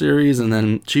original series, and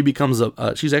then she becomes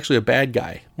she's actually a bad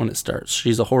guy when it starts.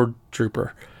 She's a Horde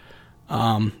trooper,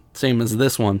 same as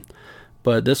this one.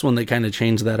 But this one they kind of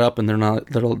changed that up, and they're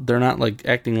not like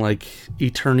acting like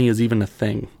Eternia is even a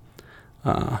thing.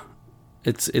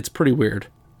 It's pretty weird.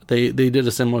 They did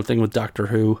a similar thing with Doctor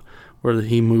Who, where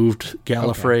he moved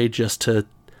Gallifrey just to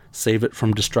save it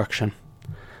from destruction.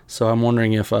 So I'm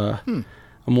wondering if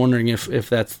if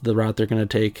that's the route they're going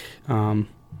to take. Yeah,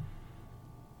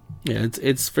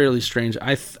 it's fairly strange.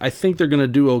 I think they're going to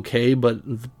do okay, but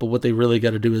what they really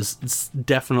got to do is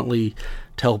definitely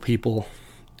tell people,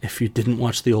 if you didn't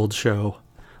watch the old show,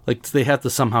 like they have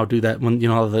to somehow do that when, you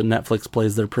know, the Netflix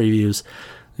plays their previews.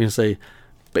 You say,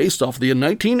 based off the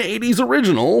 1980s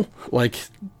original, like,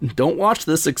 don't watch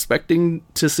this expecting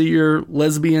to see your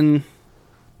lesbian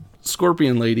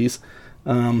scorpion ladies.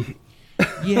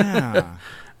 Yeah.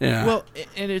 Yeah. Well,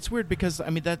 and it's weird because, I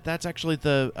mean, that's actually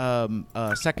the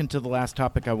second to the last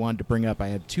topic I wanted to bring up. I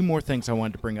had two more things I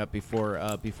wanted to bring up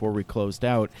before we closed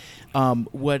out.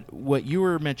 What you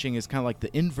were mentioning is kind of like the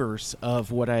inverse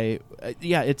of what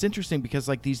it's interesting because,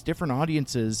 like, these different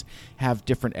audiences have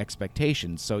different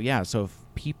expectations. So, yeah, so if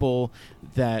people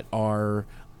that are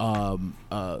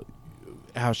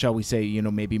how shall we say, you know,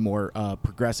 maybe more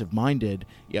progressive minded,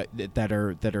 that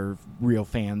are real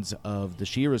fans of the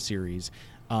She-Ra series,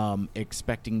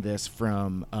 expecting this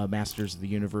from Masters of the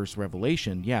Universe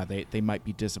Revelation, they might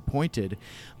be disappointed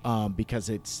because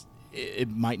it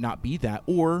might not be that,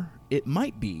 or it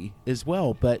might be as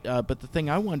well. But the thing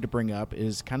I wanted to bring up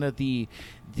is kind of I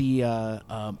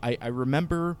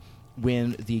remember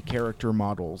when the character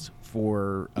models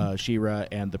for She-Ra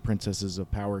and the Princesses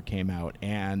of Power came out,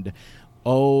 and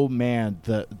oh man,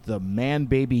 the man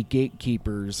baby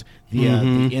gatekeepers, the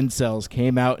incels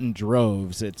came out in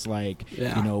droves. It's like,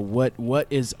 you know, what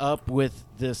is up with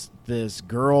this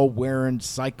girl wearing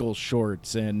cycle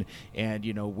shorts and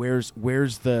you know,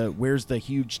 where's the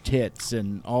huge tits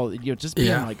and all, you know, just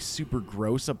being like super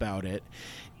gross about it.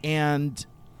 And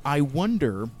I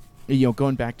wonder, you know,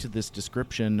 going back to this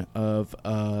description of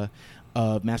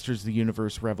Masters of the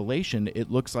Universe Revelation, it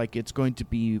looks like it's going to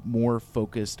be more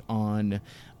focused on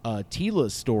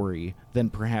Teela's story than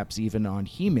perhaps even on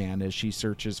He-Man as she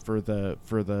searches for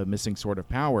the missing sword of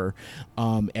power,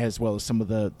 as well as some of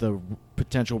the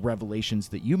potential revelations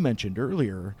that you mentioned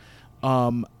earlier.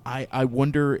 I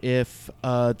wonder if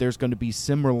there's going to be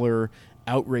similar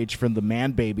outrage from the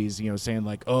man babies, you know, saying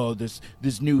like, oh, this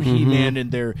new He-Man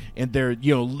and their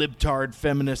you know, libtard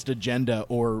feminist agenda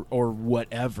or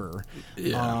whatever.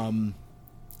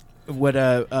 What's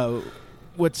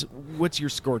your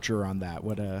scorcher on that?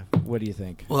 What do you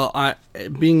think? Well,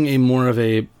 being a more of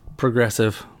a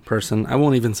progressive person, I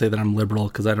won't even say that I'm liberal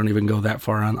because I don't even go that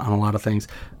far on a lot of things.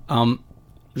 Sure.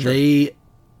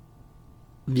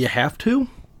 you have to.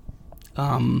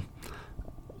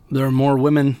 There are more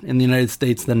women in the United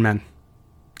States than men.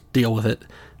 Deal with it.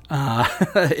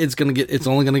 It's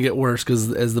only gonna get worse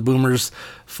because as the boomers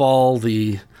fall,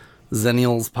 the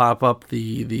Zennials pop up,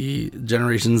 the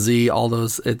Generation Z, all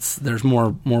those. There's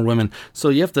more women. So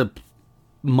you have to.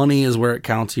 Money is where it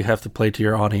counts. You have to play to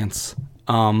your audience.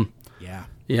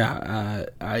 Yeah.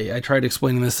 I tried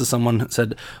explaining this to someone that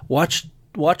said, watch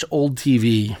old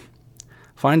TV.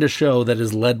 Find a show that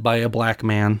is led by a black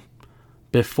man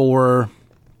before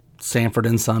Sanford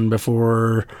and Son,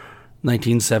 before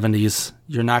 1970s.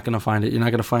 You're not going to find it. You're not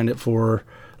going to find it for,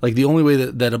 like, the only way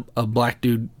that a black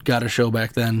dude got a show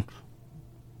back then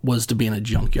was to be in a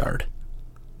junkyard.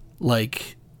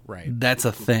 Like, right. That's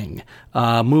a thing.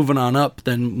 Moving on up,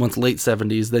 then once late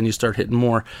 70s, then you start hitting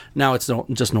more. Now it's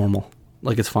just normal.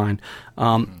 Like, it's fine.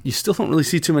 You still don't really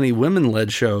see too many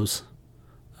women-led shows.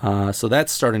 So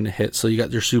that's starting to hit. So you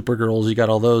got your Supergirls, you got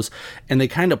all those, and they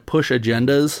kind of push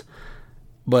agendas,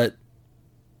 but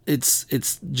it's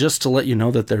just to let you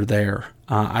know that they're there.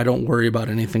 I don't worry about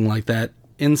anything like that.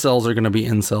 Incels are going to be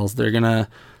incels.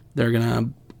 They're gonna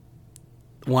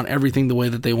want everything the way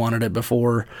that they wanted it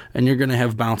before, and you're going to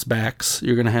have bounce backs.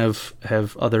 You're going to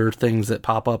have other things that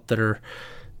pop up that are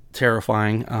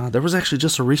terrifying. There was actually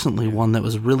just recently one that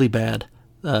was really bad.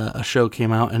 A show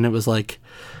came out, and it was like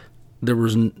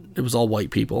it was all white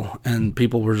people, and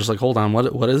people were just like, hold on,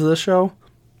 what is this show?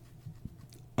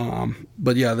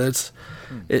 But yeah,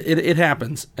 it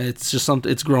happens. It's just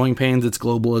it's growing pains. It's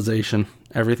globalization.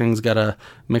 Everything's got to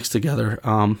mix together.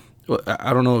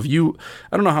 I don't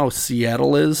know how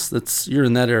Seattle is. You're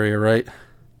in that area, right?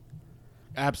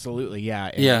 Absolutely, yeah.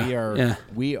 And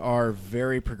we are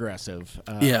very progressive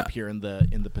up here in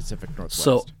the Pacific Northwest.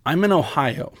 So I'm in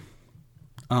Ohio.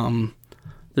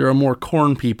 There are more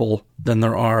corn people than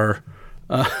there are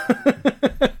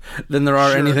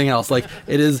Sure. anything else. Like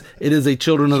it is a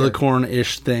Children of the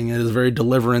Corn-ish thing. It is very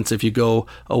Deliverance if you go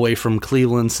away from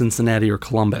Cleveland, Cincinnati, or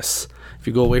Columbus. If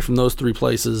you go away from those three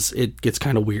places, it gets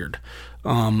kind of weird.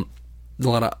 A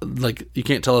lot of, like, you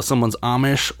can't tell if someone's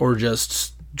Amish or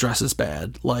just dresses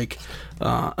bad. Like,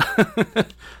 all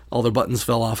their buttons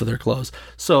fell off of their clothes.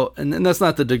 So, and that's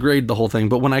not to degrade the whole thing,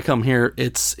 but when I come here,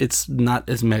 it's not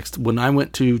as mixed. When I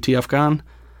went to TFCon,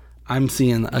 I'm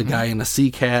seeing a guy in a sea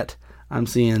cat. I'm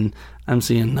seeing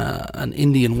an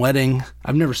Indian wedding.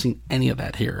 I've never seen any of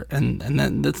that here, and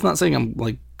then that's not saying I'm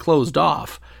like closed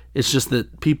off. It's just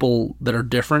that people that are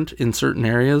different in certain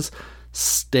areas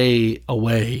stay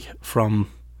away from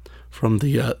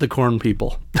the corn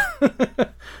people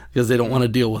because they don't want to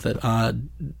deal with it.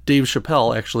 Dave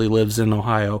Chappelle actually lives in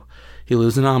Ohio. He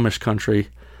lives in Amish country,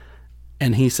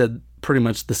 and he said pretty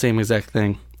much the same exact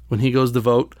thing. When he goes to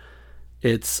vote,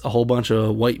 it's a whole bunch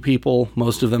of white people.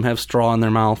 Most of them have straw in their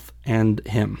mouth, and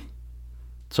him.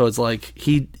 So it's like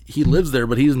he lives there,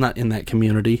 but he's not in that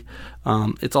community.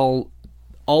 It's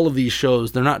all of these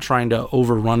shows. They're not trying to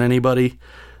overrun anybody.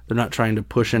 They're not trying to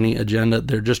push any agenda.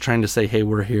 They're just trying to say, "Hey,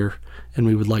 we're here, and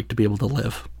we would like to be able to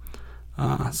live."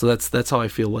 So that's how I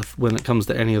feel when it comes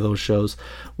to any of those shows.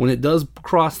 When it does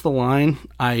cross the line,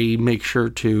 I make sure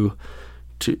to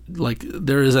like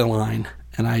there is a line.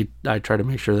 And I try to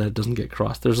make sure that it doesn't get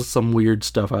crossed. There's some weird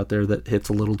stuff out there that hits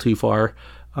a little too far.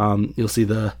 You'll see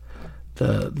the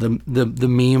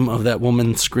meme of that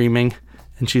woman screaming,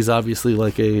 and she's obviously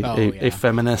like a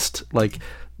feminist. Like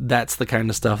that's the kind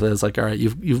of stuff that is like, all right,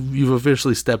 you've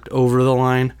officially stepped over the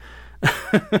line,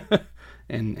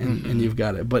 and you've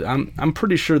got it. But I'm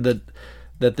pretty sure that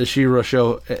the She-Ra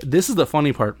show. This is the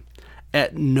funny part.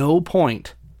 At no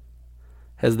point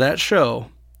has that show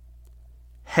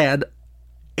had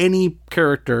any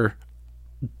character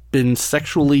been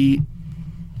sexually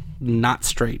not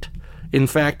straight. In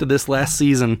fact, this last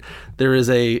season,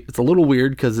 it's a little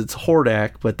weird because it's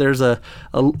Hordak, but there's a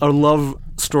love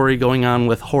story going on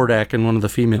with Hordak and one of the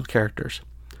female characters.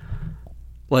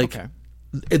 Like,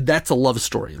 that's a love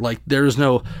story. Like, there's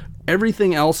no,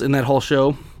 everything else in that whole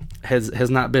show has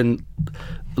not been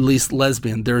at least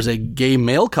lesbian. There's a gay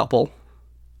male couple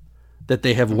that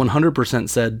they have 100%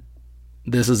 said,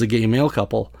 this is a gay male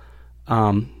couple.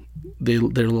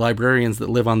 They're librarians that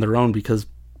live on their own because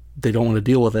they don't want to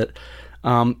deal with it.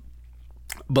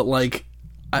 But like,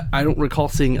 I don't recall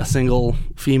seeing a single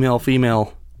female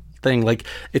thing. Like,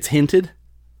 it's hinted,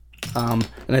 and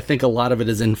I think a lot of it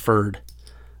is inferred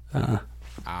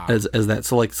as that.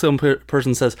 So like, some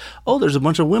person says, "Oh, there's a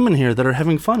bunch of women here that are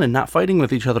having fun and not fighting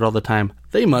with each other all the time.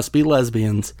 They must be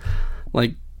lesbians."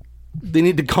 Like, they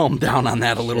need to calm down on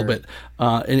that a little bit.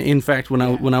 And in fact, when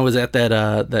I was at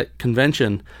that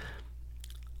convention,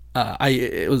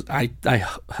 I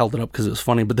held it up because it was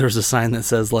funny, but there's a sign that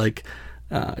says like,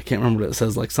 I can't remember what it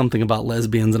says, like something about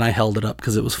lesbians, and I held it up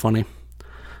because it was funny.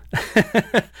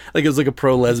 Like it was like a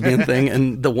pro lesbian thing,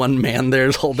 and the one man there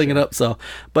is holding it up. So,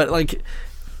 but like,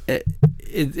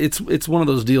 it's one of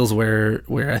those deals where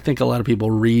I think a lot of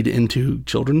people read into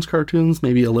children's cartoons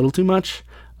maybe a little too much.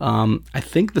 I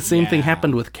think the same thing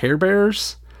happened with Care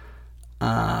Bears.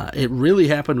 It really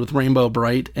happened with Rainbow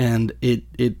Bright, and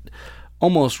it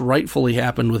almost rightfully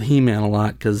happened with He-Man a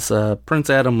lot because Prince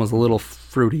Adam was a little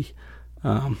fruity.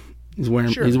 He's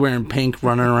wearing pink,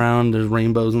 running around. There's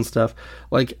rainbows and stuff.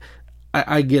 Like,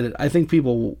 I get it. I think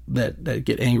people that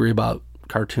get angry about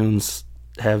cartoons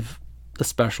have a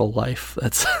special life.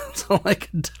 That's all I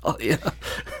can tell you.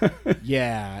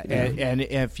 Yeah. And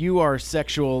if you are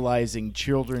sexualizing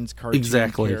children's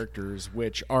cartoon characters,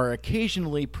 which are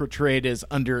occasionally portrayed as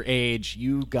underage,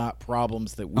 you got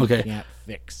problems that we can't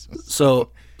fix.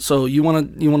 So you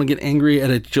want to get angry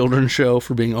at a children's show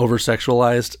for being over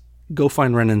sexualized? Go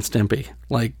find Ren and Stimpy.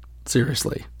 Like,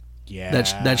 seriously. Yeah.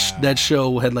 That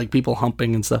show had like people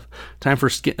humping and stuff. Time for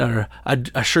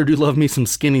I sure do love me some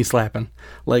skinny slapping.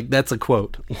 Like, that's a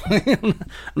quote. I'm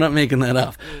not making that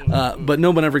up. But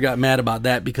no one ever got mad about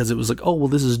that because it was like, oh, well,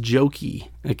 this is jokey.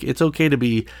 Like, it's okay to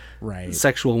be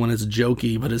sexual when it's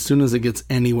jokey, but as soon as it gets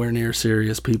anywhere near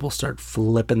serious, people start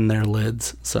flipping their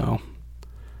lids. So,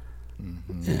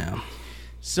 yeah.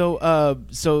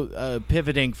 So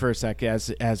pivoting for a sec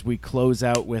as we close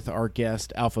out with our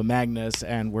guest Alpha Magnus,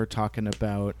 and we're talking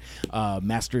about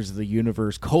Masters of the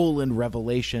Universe: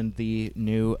 Revelation, the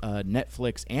new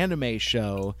Netflix anime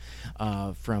show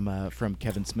from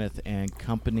Kevin Smith and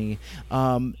company.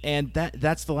 And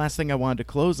that's the last thing I wanted to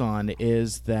close on,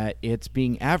 is that it's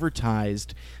being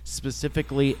advertised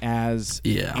specifically as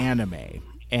anime,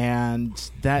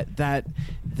 and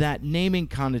that naming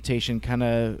connotation kind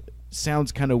of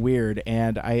sounds kind of weird.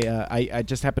 And I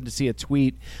just happened to see a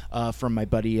tweet from my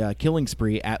buddy Killing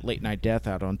Spree at Late Night Death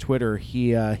out on Twitter.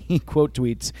 He quote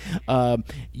tweets,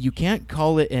 "You can't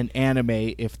call it an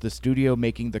anime if the studio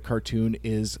making the cartoon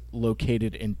is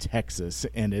located in Texas,"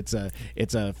 and it's a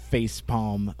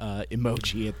facepalm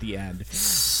emoji at the end.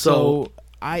 So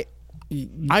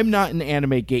I'm not an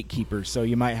anime gatekeeper, so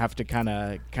you might have to kind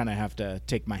of have to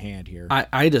take my hand here.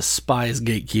 I despise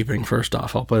gatekeeping, first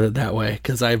off. I'll put it that way,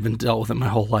 because I've been dealt with it my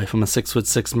whole life. I'm a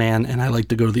 6'6" man, and I like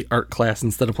to go to the art class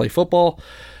instead of play football.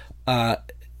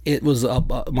 It was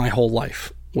my whole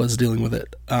life was dealing with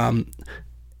it.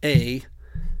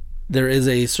 There is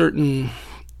a certain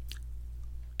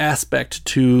aspect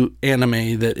to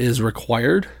anime that is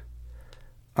required.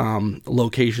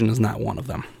 Location is not one of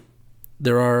them.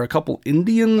 There are a couple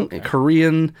Indian,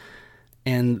 Korean,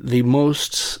 and the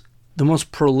most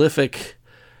prolific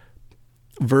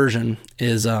version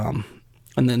is and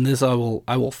then this I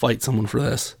will fight someone for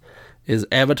this, is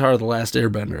Avatar: The Last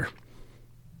Airbender.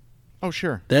 Oh,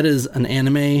 sure. That is an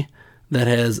anime that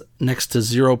has next to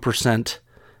 0%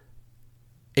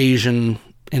 Asian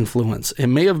influence. It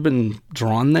may have been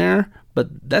drawn there, but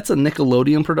that's a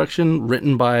Nickelodeon production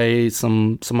written by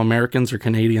some Americans or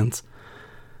Canadians.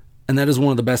 And that is one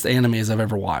of the best animes I've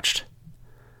ever watched.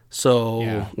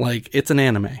 So, like, it's an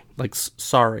anime. Like,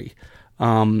 sorry.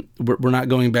 We're not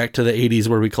going back to the 80s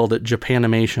where we called it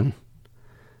Japanimation.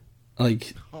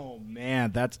 Like... Oh,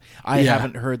 man, I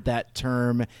haven't heard that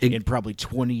term in probably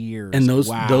 20 years. And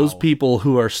those people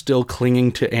who are still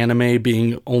clinging to anime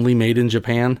being only made in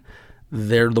Japan,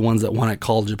 they're the ones that want it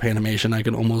called Japanimation, I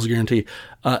can almost guarantee.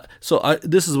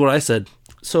 This is what I said.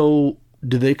 So...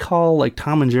 do they call, like,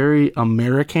 Tom and Jerry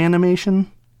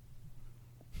Americanimation?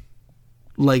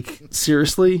 Like,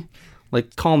 seriously?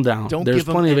 Like, calm down. There's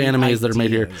plenty of animes that are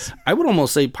made here. I would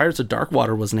almost say Pirates of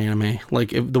Darkwater was an anime.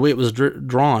 Like, the way it was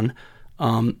drawn.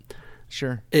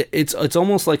 Sure. It's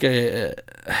almost like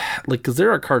because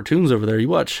there are cartoons over there. You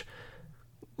watch,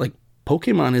 like,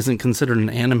 Pokemon isn't considered an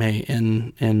anime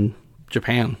in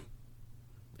Japan.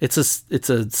 It's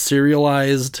a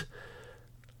serialized,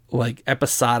 like,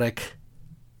 episodic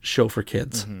show for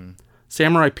kids. Mm-hmm.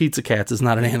 Samurai Pizza Cats is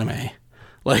not an anime.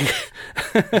 Like,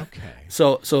 okay.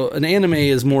 So an anime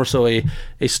is more so a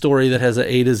story that has an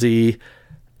A to Z.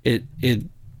 It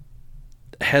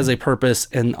has a purpose,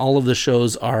 and all of the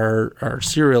shows are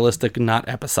serialistic, not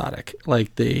episodic.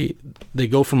 Like, they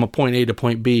go from a point A to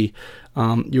point B.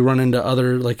 You run into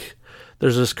other, like,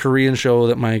 there's this Korean show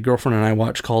that my girlfriend and I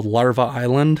watch called Larva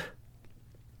Island.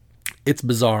 It's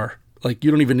bizarre. Like, you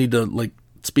don't even need to, like,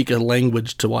 speak a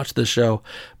language to watch this show,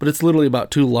 but it's literally about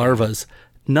two larvas.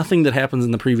 Nothing that happens in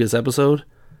the previous episode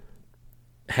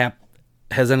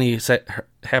has any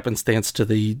happenstance to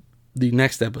the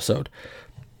next episode.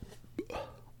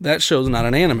 that show's not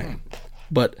an anime.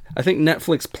 But I think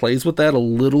Netflix plays with that a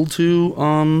little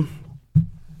too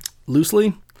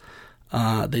loosely.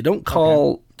 They don't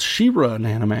call She-Ra an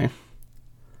anime,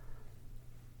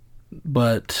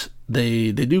 but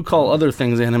they do call other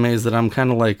things animes that I'm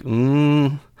kind of like,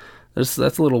 that's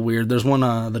a little weird. There's one,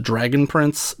 The Dragon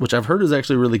Prince, which I've heard is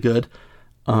actually really good.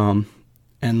 And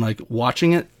like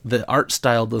watching it, the art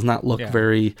style does not look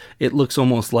it looks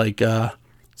almost like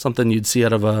something you'd see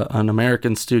out of an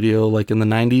American studio like in the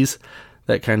 90s.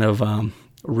 That kind of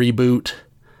reboot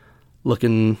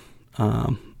looking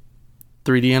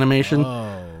 3D animation.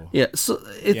 Oh. Yeah, so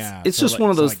it's so just one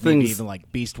of those things. Maybe even like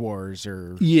Beast Wars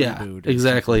or Reboot or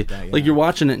exactly. Like you're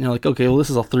watching it and you're like, okay, well this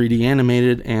is all 3D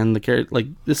animated, and the character, like,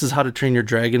 this is How to Train Your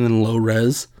Dragon in low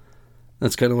res.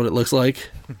 That's kind of what it looks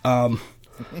like.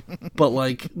 But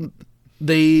like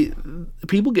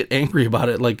people get angry about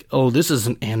it, like, oh, this is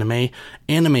an anime.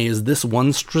 Anime is this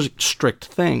one strict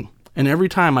thing. And every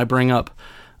time I bring up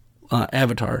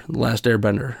Avatar: The Last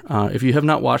Airbender, if you have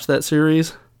not watched that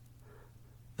series,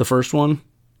 the first one,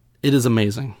 it is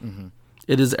amazing. Mm-hmm.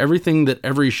 It is everything that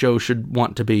every show should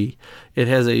want to be. It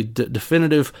has a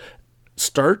definitive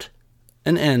start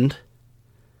and end,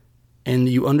 and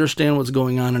you understand what's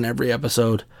going on in every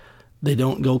episode. They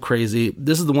don't go crazy.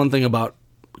 This is the one thing about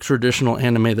traditional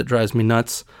anime that drives me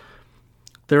nuts.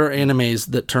 There are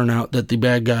animes that turn out that the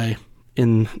bad guy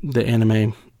in the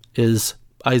anime is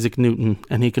Isaac Newton,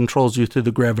 and he controls you through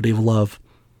the gravity of love.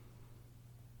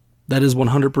 That is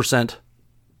 100%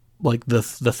 like the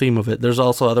theme of it. There's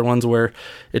also other ones where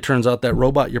it turns out that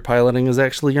robot you're piloting is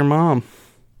actually your mom.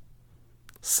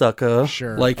 Sucker.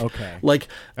 Sure. Okay.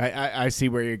 I see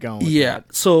where you're going with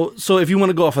that. So if you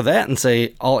want to go off of that and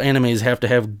say all animes have to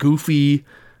have goofy,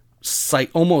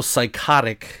 almost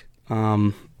psychotic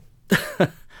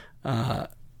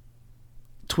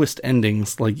twist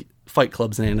endings, like Fight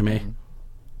Club's an anime.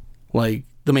 Like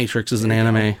The Matrix is an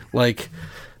anime. Like,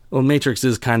 well, Matrix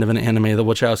is kind of an anime. The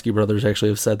Wachowski brothers actually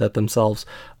have said that themselves.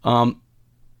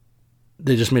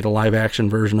 They just made a live action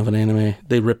version of an anime.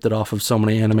 They ripped it off of so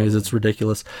many animes, it's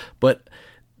ridiculous. But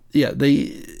yeah,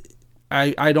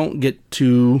 I don't get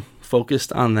too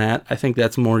focused on that. I think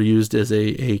that's more used as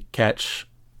a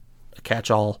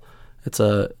catch-all. It's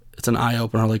an eye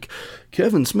opener, like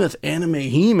Kevin Smith anime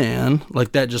He-Man,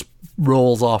 like that just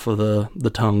rolls off of the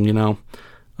tongue, you know.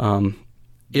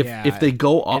 If they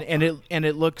go off, and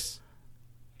it looks,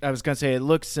 I was gonna say, it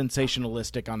looks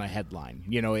sensationalistic on a headline.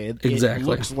 You know, it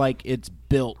looks like it's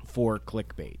built for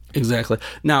clickbait. Exactly.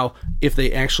 Now, if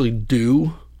they actually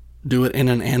do it in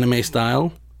an anime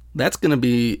style, that's gonna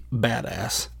be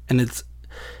badass. And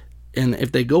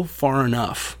if they go far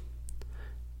enough,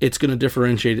 it's gonna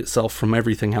differentiate itself from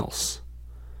everything else.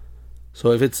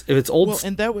 So if it's old, well,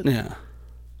 and that was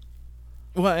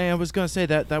Well, I was going to say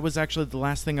that was actually the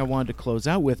last thing I wanted to close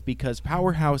out with, because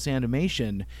Powerhouse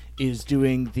Animation is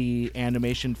doing the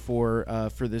animation for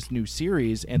this new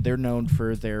series, and they're known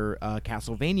for their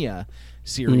Castlevania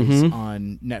series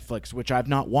on Netflix, which I've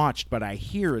not watched, but I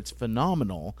hear it's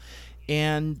phenomenal.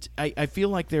 And I feel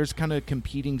like there's kind of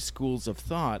competing schools of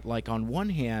thought. Like, on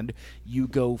one hand, you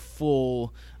go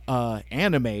full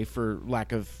anime, for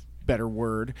lack of better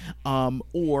word,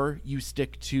 or you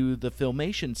stick to the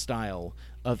Filmation style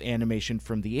of animation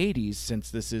from the 80s, since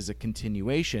this is a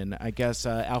continuation. I guess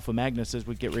Alpha Magnus, as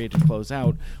we get ready to close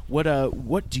out,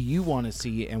 what do you want to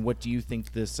see, and what do you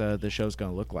think the show's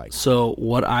going to look like? So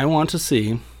what I want to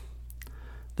see,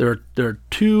 there are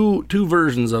two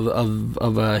versions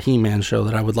of a He-Man show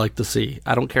that I would like to see.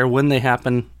 I don't care when they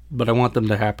happen, but I want them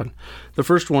to happen. The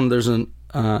first one, there's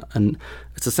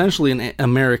it's essentially an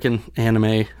American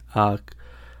anime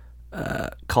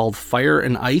called Fire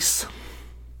and Ice.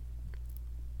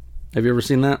 Have you ever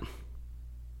seen that?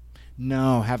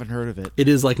 No, haven't heard of it. It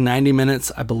is like 90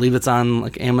 minutes. I believe it's on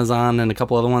like Amazon and a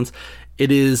couple other ones. It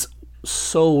is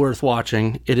so worth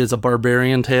watching. It is a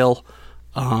barbarian tale.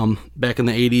 Back in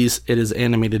the 80s, it is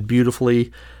animated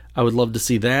beautifully. I would love to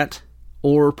see that,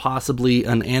 or possibly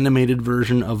an animated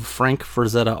version of Frank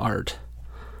Frazetta art.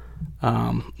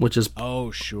 Which is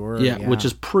which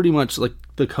is pretty much like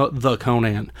the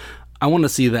Conan. I want to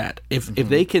see that. If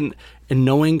they can, and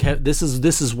knowing this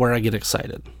is where I get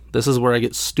excited. This is where I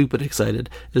get stupid excited.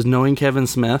 Is knowing Kevin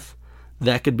Smith,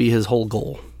 that could be his whole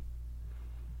goal.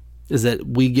 Is that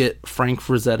we get Frank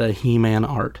Frazetta He-Man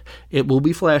art. It will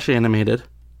be flash animated,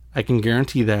 I can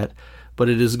guarantee that, but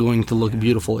it is going to look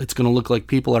beautiful. It's going to look like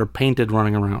people are painted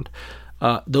running around.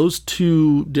 Those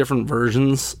two different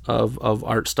versions of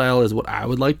art style is what I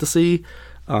would like to see.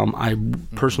 I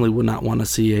personally would not want to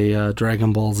see a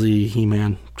Dragon Ball Z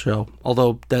He-Man show.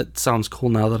 Although that sounds cool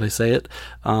now that I say it.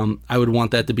 I would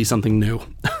want that to be something new.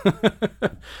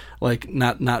 Like,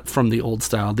 not from the old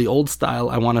style. The old style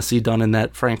I want to see done in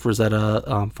that Frank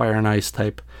Frazetta Fire and Ice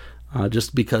type,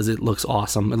 just because it looks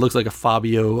awesome. It looks like a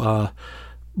Fabio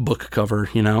book cover,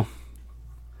 you know?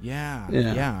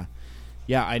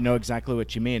 Yeah, I know exactly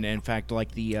what you mean. In fact,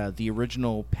 like the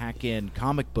original pack-in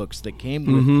comic books that came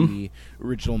with the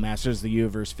original Masters of the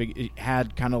Universe it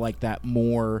had kind of like that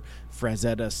more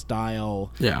Frazetta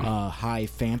style, high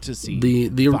fantasy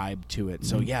vibe to it.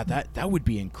 So yeah, that would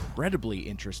be incredibly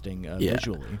interesting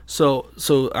visually. So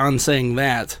on saying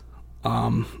that,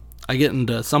 I get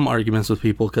into some arguments with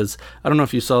people because I don't know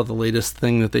if you saw the latest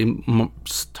thing that they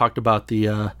talked about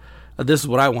the. This is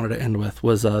what I wanted to end with,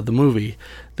 was the movie.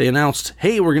 They announced,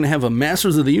 hey, we're going to have a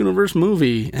Masters of the Universe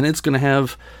movie, and it's going to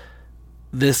have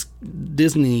this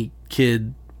Disney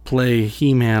kid play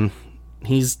He-Man.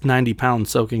 He's 90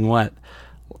 pounds soaking wet.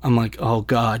 I'm like, oh,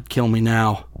 God, kill me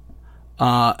now.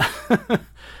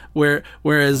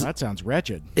 Whereas... that sounds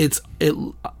wretched.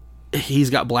 He's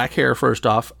got black hair, first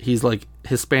off. He's, like,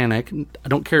 Hispanic. I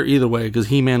don't care either way, because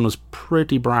He-Man was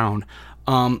pretty brown.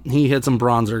 He had some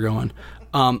bronzer going.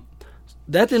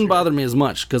 That didn't bother me as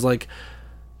much, because, like,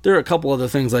 there are a couple other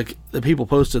things, like, that people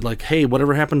posted, like, hey,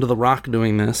 whatever happened to The Rock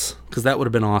doing this? Because that would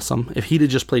have been awesome if he'd have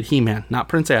just played He-Man, not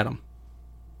Prince Adam.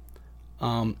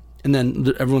 And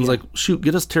then everyone's like, shoot,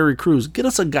 get us Terry Crews. Get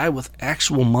us a guy with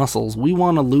actual muscles. We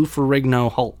want a Lou Ferrigno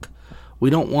Hulk. We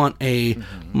don't want a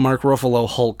Mark Ruffalo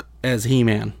Hulk as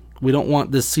He-Man. We don't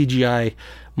want this CGI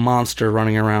monster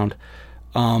running around.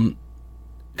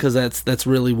 Because that's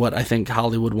really what I think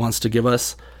Hollywood wants to give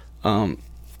us.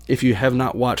 If you have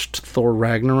not watched Thor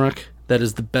Ragnarok, that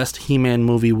is the best He-Man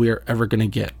movie we are ever going to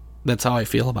get. That's how I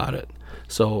feel about it.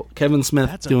 So Kevin Smith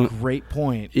That's a great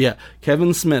point. Yeah,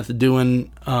 Kevin Smith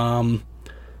doing an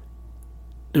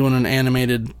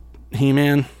animated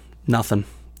He-Man, nothing.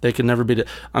 They could never beat it.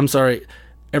 I'm sorry.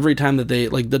 Every time that they,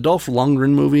 like, the Dolph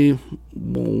Lundgren movie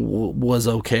was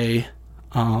okay.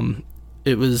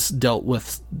 It was dealt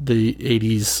with the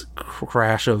 80s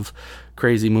crash of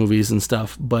crazy movies and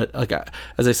stuff. But, like,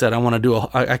 as I said,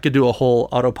 I could do a whole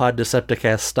Autopod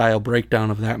Decepticast style breakdown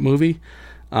of that movie.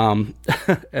 And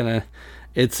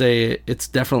it's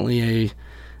definitely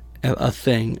a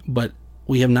thing, but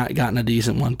we have not gotten a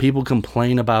decent one. People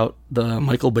complain about the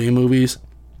Michael Bay movies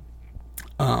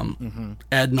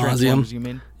ad nauseum. You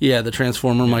mean? Yeah, the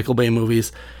Transformer Michael Bay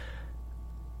movies.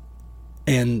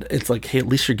 And it's like, hey, at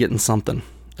least you're getting something.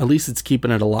 At least it's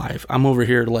keeping it alive. I'm over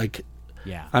here like,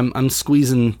 I'm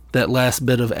squeezing that last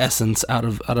bit of essence out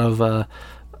of a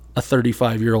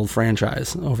 35-year-old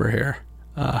franchise over here.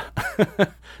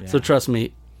 So trust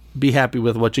me, be happy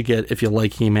with what you get if you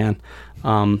like He-Man,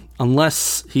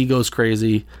 unless he goes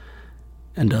crazy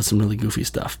and does some really goofy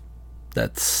stuff.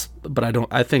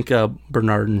 I think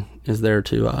Bernardin is there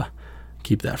to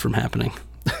keep that from happening.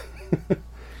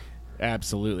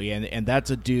 Absolutely, and that's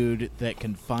a dude that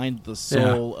can find the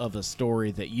soul of a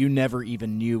story that you never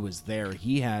even knew was there.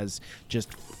 He has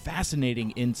just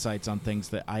fascinating insights on things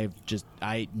that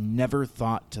I never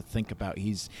thought to think about.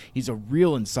 He's a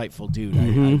real insightful dude.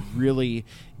 I really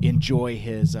enjoy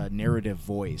his narrative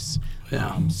voice.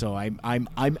 So I'm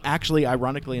actually,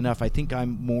 ironically enough, I think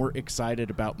I'm more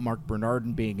excited about Mark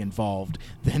Bernardin being involved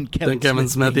than Kevin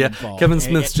Smith. Yeah, involved. Kevin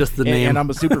Smith's just the name, and I'm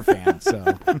a super fan.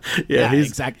 So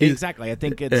exactly. I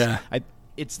think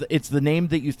it's it's the name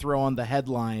that you throw on the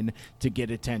headline to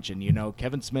get attention. You know,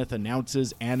 Kevin Smith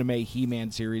announces anime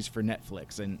He-Man series for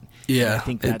Netflix, and I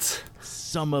think that's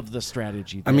some of the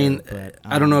strategy there. I mean, but,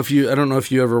 I don't know if you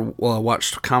ever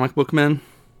watched Comic Book Men.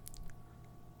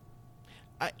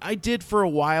 I did for a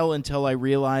while until I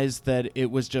realized that it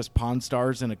was just Pawn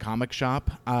Stars in a comic shop.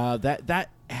 I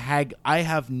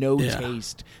have no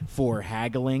taste for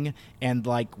haggling, and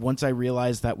like once I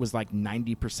realized that was like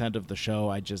 90% of the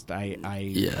show,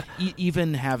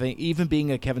 even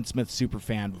being a Kevin Smith super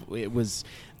fan, it was.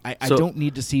 I don't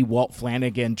need to see Walt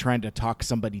Flanagan trying to talk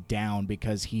somebody down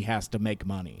because he has to make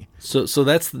money. So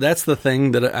that's the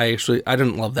thing that I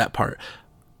didn't love that part.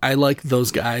 I like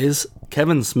those guys.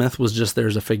 Kevin Smith was just there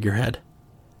as a figurehead.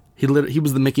 He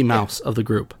was the Mickey Mouse of the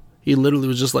group. He literally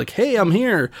was just like, hey, I'm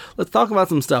here. Let's talk about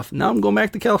some stuff. Now I'm going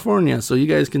back to California, so you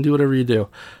guys can do whatever you do.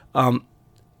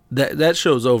 That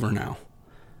show's over now.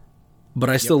 But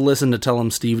I still listen to Tell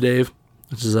 'em Steve Dave,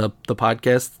 which is the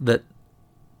podcast that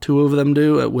two of them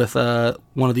do with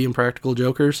one of the Impractical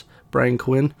Jokers, Brian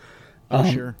Quinn.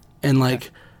 Sure. And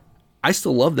I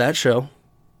still love that show.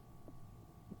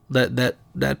 That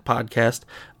podcast.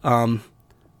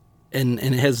 and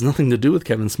it has nothing to do with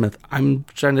Kevin Smith. I'm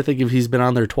trying to think if he's been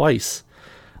on there twice.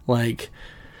 Like,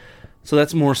 so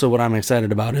that's more so what I'm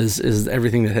excited about is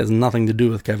everything that has nothing to do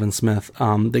with Kevin Smith.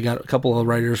 They got a couple of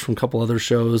writers from a couple other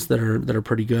shows that are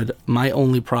pretty good. My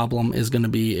only problem is going to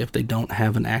be if they don't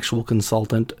have an actual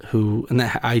consultant who, and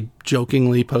I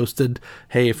jokingly posted,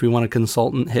 hey, if you want a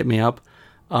consultant, hit me up.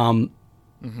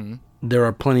 There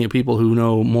are plenty of people who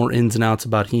know more ins and outs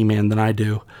about He-Man than I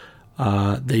do.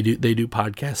 They do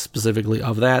podcasts specifically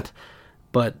of that,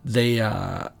 but they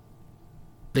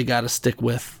got to stick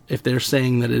with, if they're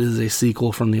saying that it is a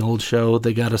sequel from the old show,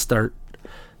 they got to start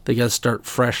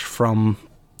fresh from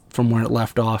where it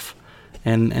left off,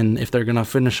 and if they're gonna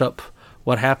finish up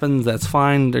what happens, that's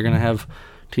fine. They're gonna have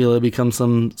Teela become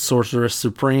some sorceress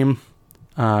supreme.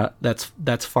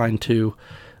 That's fine too.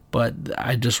 But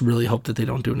I just really hope that they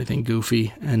don't do anything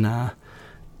goofy. And I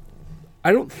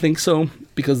don't think so,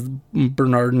 because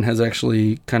Bernardin has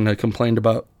actually kind of complained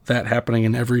about that happening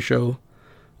in every show.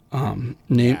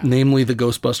 Namely the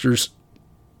Ghostbusters,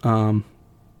 the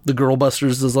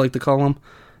Girlbusters, as I like to call them,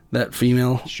 that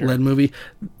female-led movie.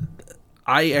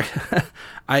 I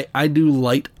do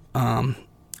light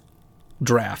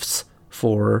drafts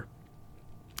for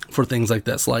things like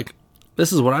this. Like,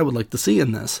 this is what I would like to see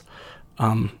in this.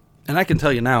 And I can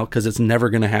tell you now, because it's never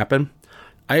going to happen.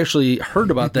 I actually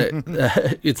heard about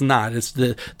that. It's not.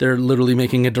 They're literally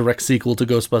making a direct sequel to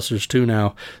Ghostbusters 2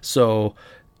 now. So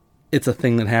it's a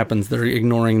thing that happens. They're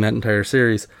ignoring that entire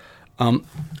series. I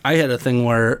had a thing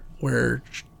where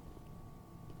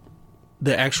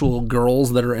the actual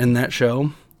girls that are in that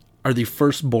show are the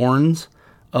firstborns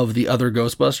of the other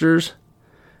Ghostbusters.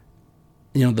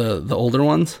 You know, the older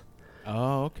ones.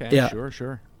 Oh, okay. Yeah.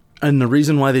 Sure. And the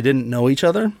reason why they didn't know each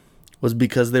other was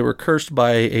because they were cursed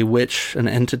by a witch, an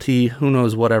entity, who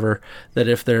knows, whatever, that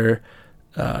if their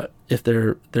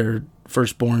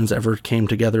firstborns ever came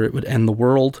together, it would end the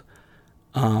world.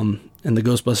 And the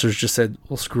Ghostbusters just said,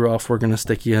 well, screw off, we're going to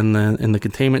stick you in the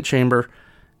containment chamber,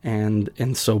 and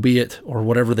so be it. Or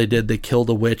whatever they did, they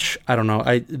killed a witch. I don't know.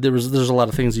 There's a lot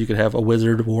of things you could have, a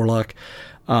wizard, a warlock,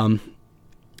 kind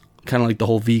of like the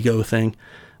whole Vigo thing.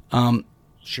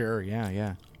 Sure,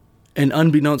 yeah. And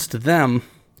unbeknownst to them,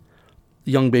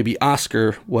 young baby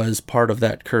Oscar was part of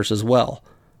that curse as well.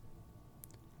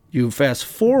 You fast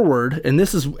forward, and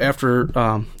this is after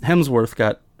Hemsworth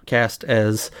got cast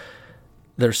as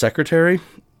their secretary,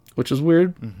 which is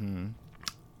weird. Mm-hmm.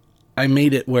 I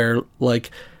made it where,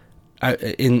 like,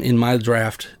 in my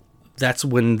draft, that's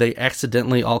when they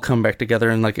accidentally all come back together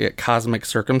in like a cosmic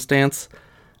circumstance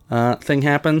thing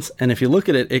happens. And if you look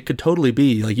at it, it could totally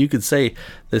be like, you could say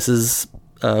this is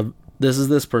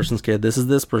this person's kid, this is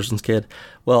this person's kid.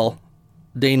 Well,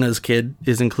 Dana's kid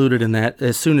is included in that.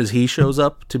 As soon as he shows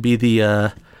up to be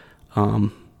the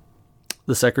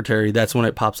secretary, that's when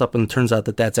it pops up, and it turns out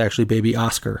that that's actually baby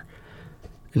Oscar,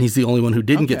 and he's the only one who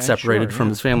didn't get separated from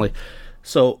his family.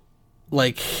 So,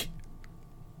 like,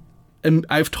 and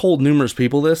I've told numerous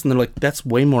people this, and they're like, that's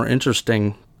way more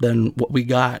interesting than what we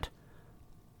got.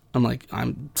 I'm like,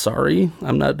 I'm sorry,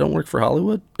 don't work for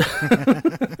Hollywood.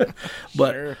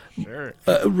 But sure.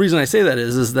 Reason I say that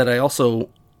is that I also,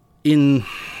 World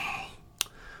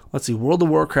of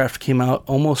Warcraft came out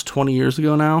almost 20 years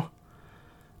ago now.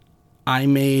 I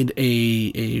made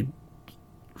a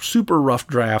super rough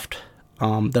draft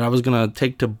that I was going to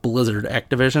take to Blizzard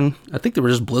Activision. I think they were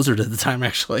just Blizzard at the time,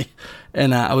 actually.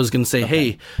 And I was going to say,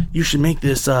 hey, you should make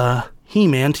this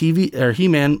He-Man TV or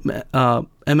He-Man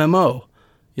MMO.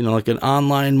 You know, like an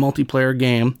online multiplayer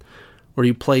game where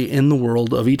you play in the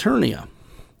world of Eternia.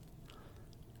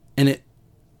 And it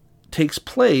takes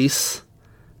place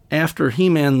after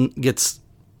He-Man gets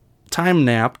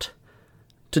time-napped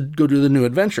to go do the new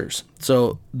adventures.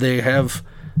 So they have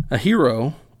a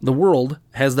hero, the world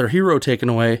has their hero taken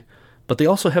away, but they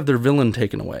also have their villain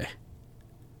taken away.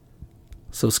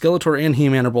 So Skeletor and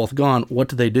He-Man are both gone. What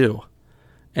do they do?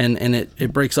 And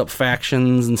it breaks up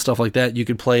factions and stuff like that. You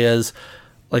could play as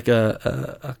like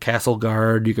a castle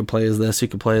guard, you could play as this, you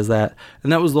could play as that.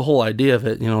 And that was the whole idea of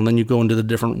it, you know, and then you go into the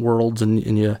different worlds and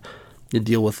you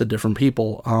deal with the different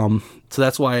people. So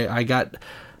that's why I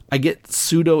get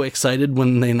pseudo excited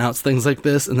when they announce things like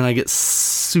this, and then I get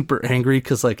super angry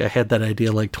because like I had that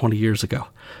idea like 20 years ago.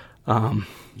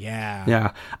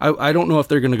 Yeah. I don't know if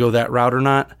they're going to go that route or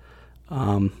not.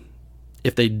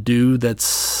 If they do,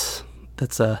 that's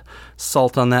a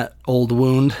salt on that old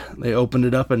wound. They opened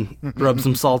it up and rubbed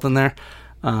some salt in there.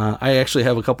 I actually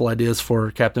have a couple ideas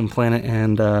for Captain Planet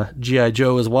and G.I.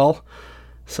 Joe as well.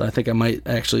 So I think I might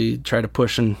actually try to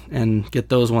push and get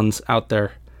those ones out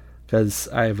there, because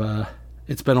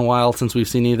it's been a while since we've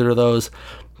seen either of those.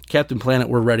 Captain Planet,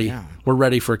 we're ready. Yeah. We're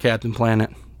ready for Captain Planet.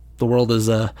 The world is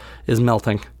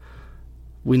melting.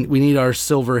 We need our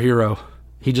silver hero.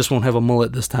 He just won't have a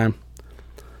mullet this time.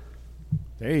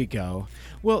 There you go.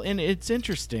 Well, and it's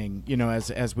interesting,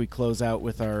 as we close out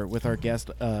with our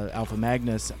guest Alpha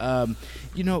Magnus.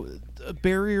 The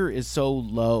barrier is so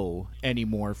low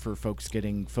anymore for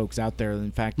getting folks out there.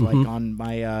 In fact, like on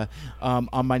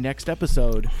my next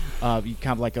episode, you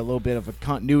kind of like a little bit of a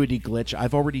continuity glitch.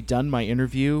 I've already done my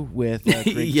interview with Greg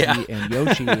T and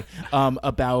Yoshi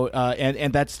about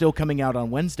and that's still coming out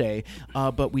on Wednesday.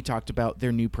 But we talked about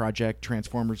their new project,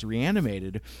 Transformers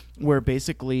Reanimated, where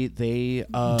basically they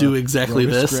do exactly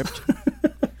this. Script.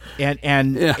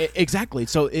 Exactly.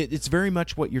 So it's very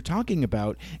much what you're talking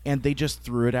about, and they just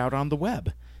threw it out on the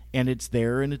web. And it's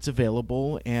there and it's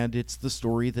available, and it's the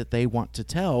story that they want to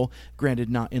tell, granted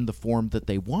not in the form that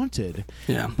they wanted.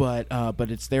 Yeah. But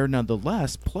it's there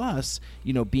nonetheless. Plus,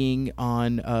 being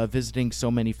on visiting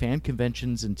so many fan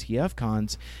conventions and TF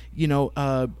cons,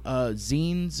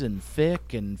 zines and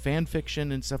fic and fan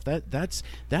fiction and stuff, that's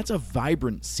a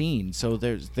vibrant scene. So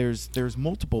there's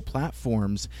multiple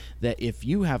platforms that if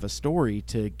you have a story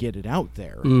to get it out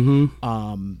there.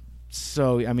 Mm-hmm.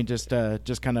 So I mean, just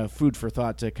kind of food for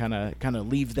thought to kind of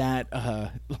leave that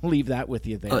with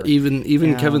you there.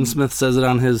 Even Kevin Smith says it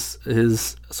on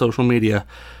his social media.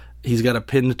 He's got a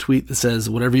pinned tweet that says,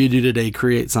 "Whatever you do today,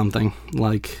 create something."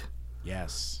 Like,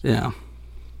 yes, yeah,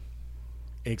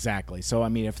 exactly. So I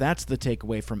mean, if that's the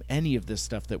takeaway from any of this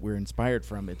stuff that we're inspired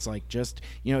from, it's like just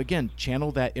again,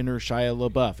 channel that inner Shia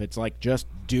LaBeouf. It's like just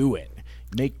do it,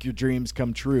 make your dreams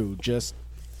come true. Just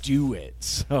do it.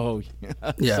 So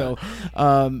yeah.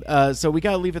 So we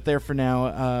gotta leave it there for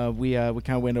now. We kind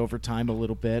of went over time a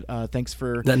little bit. Thanks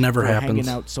for that never happens. Hanging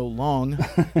out so long.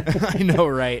 I know,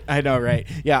 right?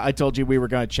 Yeah, I told you we were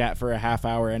gonna chat for a half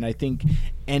hour, and I think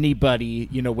anybody,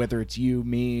 whether it's you,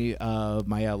 me,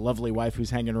 my lovely wife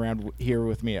who's hanging around here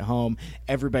with me at home,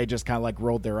 everybody just kind of like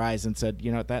rolled their eyes and said,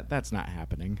 that's not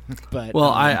happening. But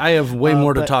I have way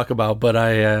more to talk about, but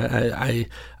I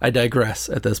digress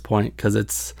at this point because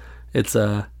it's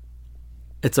a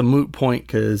moot point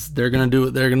because they're gonna do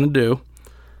what they're gonna do,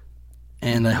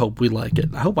 and I hope we like it.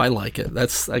 I hope I like it.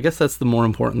 I guess that's the more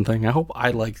important thing. I hope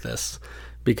I like this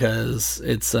because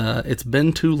it's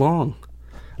been too long.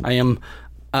 I am.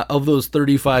 Of those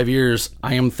 35 years,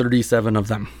 I am 37 of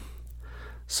them.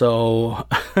 So,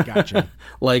 gotcha.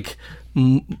 Like,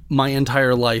 my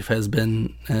entire life has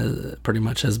been, pretty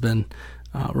much has been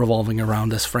revolving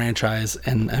around this franchise,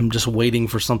 and I'm just waiting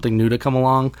for something new to come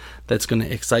along that's going to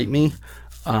excite me.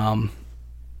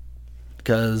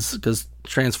 Because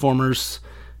Transformers,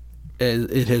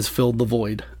 it has filled the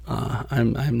void.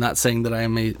 I'm not saying that I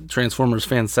am a Transformers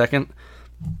fan second,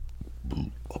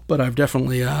 but I've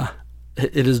definitely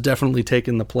it has definitely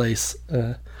taken the place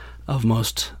of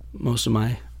most of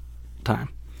my time.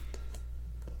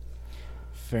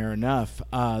 Fair enough.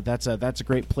 That's a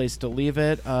great place to leave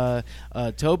it.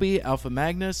 Toby, Alpha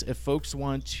Magnus, if folks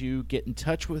want to get in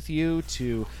touch with you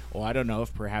I don't know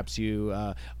if perhaps you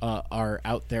are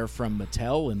out there from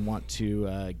Mattel and want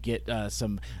to get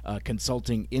some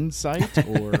consulting insight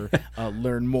or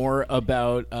learn more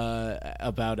about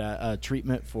a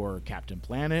treatment for Captain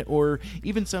Planet, or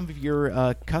even some of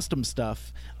your custom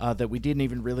stuff that we didn't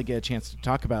even really get a chance to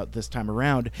talk about this time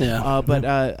around. Yeah.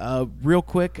 But real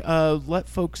quick, let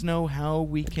folks know how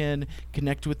we can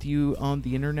connect with you on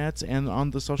the internets and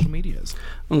on the social medias.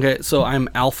 Okay, so I'm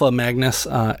Alpha Magnus,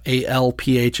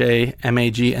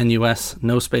 ALPHAMAGNUS,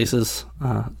 no spaces,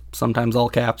 sometimes all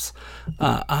caps,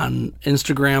 on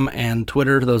Instagram and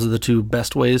Twitter. Those are the two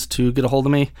best ways to get a hold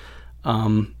of me.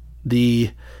 The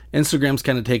Instagram's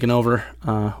kind of taken over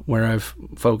where I've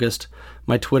focused.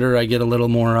 My Twitter, I get a little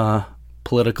more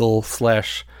political /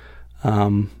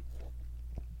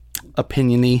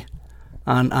 opinion-y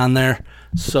on there.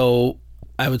 So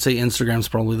I would say Instagram's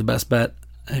probably the best bet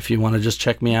if you want to just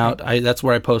check me out. That's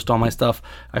where I post all my stuff.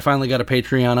 I finally got a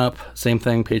Patreon up. Same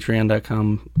thing,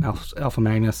 patreon.com, Alpha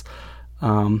Magnus.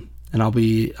 And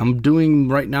I'm doing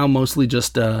right now mostly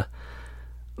just the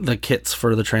kits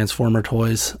for the Transformer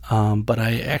toys. But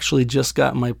I actually just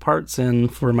got my parts in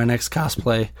for my next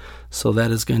cosplay. So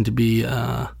that is going to be...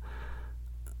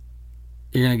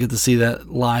 You're going to get to see that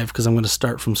live because I'm going to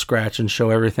start from scratch and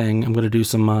show everything. I'm going to do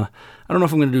some, I don't know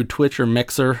if I'm going to do Twitch or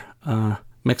Mixer.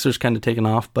 Mixer's kind of taken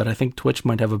off, but I think Twitch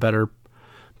might have a better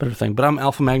thing. But I'm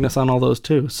Alpha Magnus on all those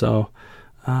too. So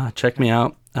check me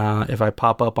out. If I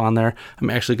pop up on there, I'm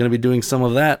actually going to be doing some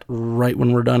of that right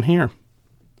when we're done here.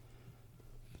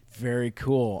 Very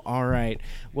cool. All right.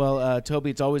 Well, Toby,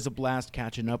 it's always a blast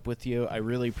catching up with you. I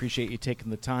really appreciate you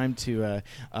taking the time to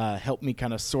help me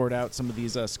kind of sort out some of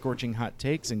these scorching hot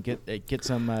takes and get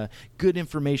some good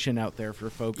information out there for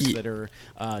folks that are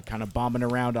kind of bombing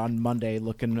around on Monday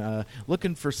looking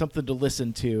for something to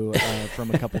listen to from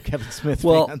a couple Kevin Smith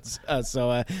fans.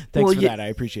 So thanks for that. I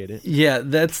appreciate it. Yeah,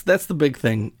 that's the big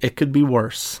thing. It could be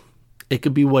worse. It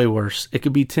could be way worse. It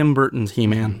could be Tim Burton's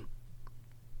He-Man.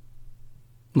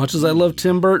 Much as I love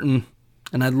Tim Burton,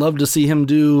 and I'd love to see him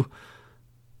do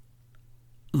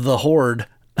the Horde,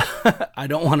 I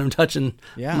don't want him touching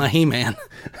my He-Man.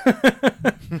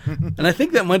 And I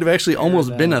think that might have actually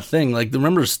almost been a thing. Like,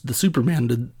 remember the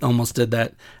Superman almost did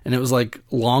that, and it was like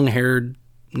long-haired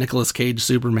Nicolas Cage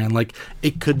Superman. Like,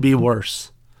 it could be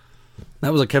worse.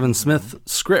 That was a Kevin Smith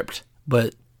script,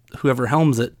 but whoever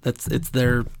helms it, it's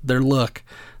their look.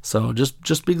 So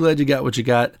just be glad you got what you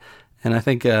got. And I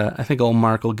think old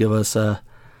Mark will give us a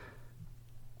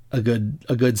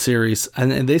good series.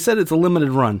 And they said it's a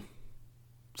limited run,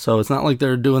 so it's not like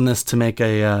they're doing this to make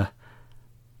a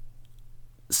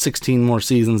 16 more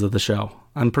seasons of the show.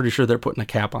 I'm pretty sure they're putting a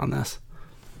cap on this.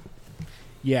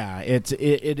 Yeah, it's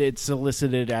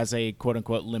solicited as a quote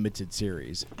unquote limited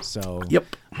series. So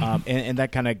yep, and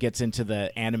that kind of gets into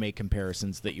the anime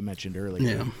comparisons that you mentioned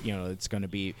earlier. Yeah. You know, it's going to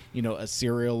be a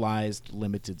serialized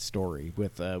limited story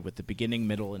with the beginning,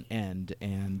 middle, and end.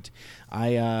 And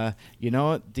I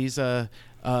these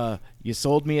you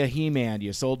sold me a He-Man,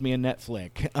 you sold me a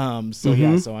Netflix. So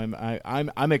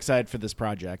I'm excited for this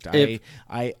project. I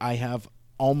have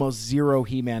almost zero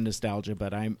He-Man nostalgia,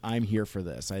 but I'm here for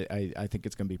this. I think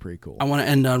it's going to be pretty cool. I want to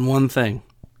end on one thing.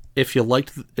 If you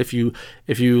liked the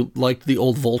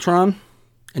old Voltron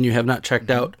and you have not checked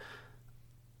out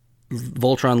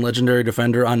Voltron Legendary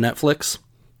Defender on Netflix,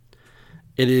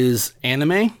 it is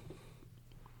anime.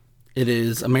 It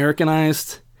is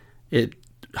Americanized. It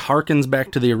harkens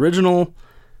back to the original,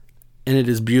 and it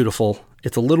is beautiful.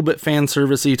 It's a little bit fan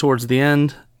servicey towards the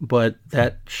end, but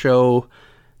that show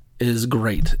is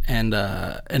great, and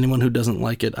anyone who doesn't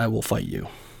like it, I will fight you.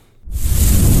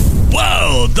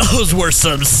 Whoa, those were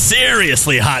some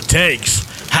seriously hot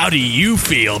takes. How do you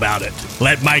feel about it?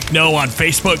 Let Mike know on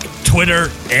Facebook, Twitter,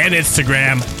 and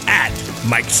Instagram at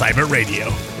Mike Seibert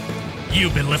Radio.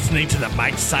 You've been listening to the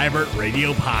Mike Seibert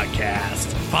Radio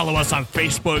Podcast. Follow us on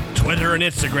Facebook, Twitter, and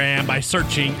Instagram by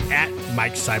searching at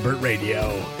Mike Seibert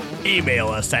Radio. Email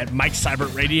us at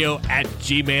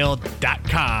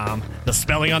mikeseibertradio@gmail.com. The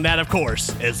spelling on that, of course,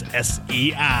 is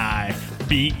SEIBERT.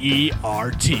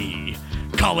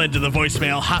 Call into the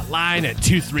voicemail hotline at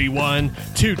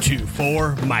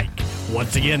 231-224-MIKE.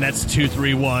 Once again, that's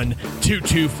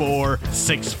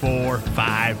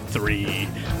 231-224-6453.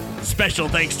 Special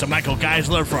thanks to Michael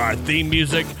Geisler for our theme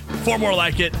music. For more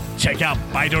like it, check out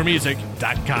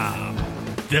bydoormusic.com.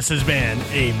 This has been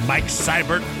a Mike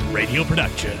Seibert Radio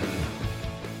production.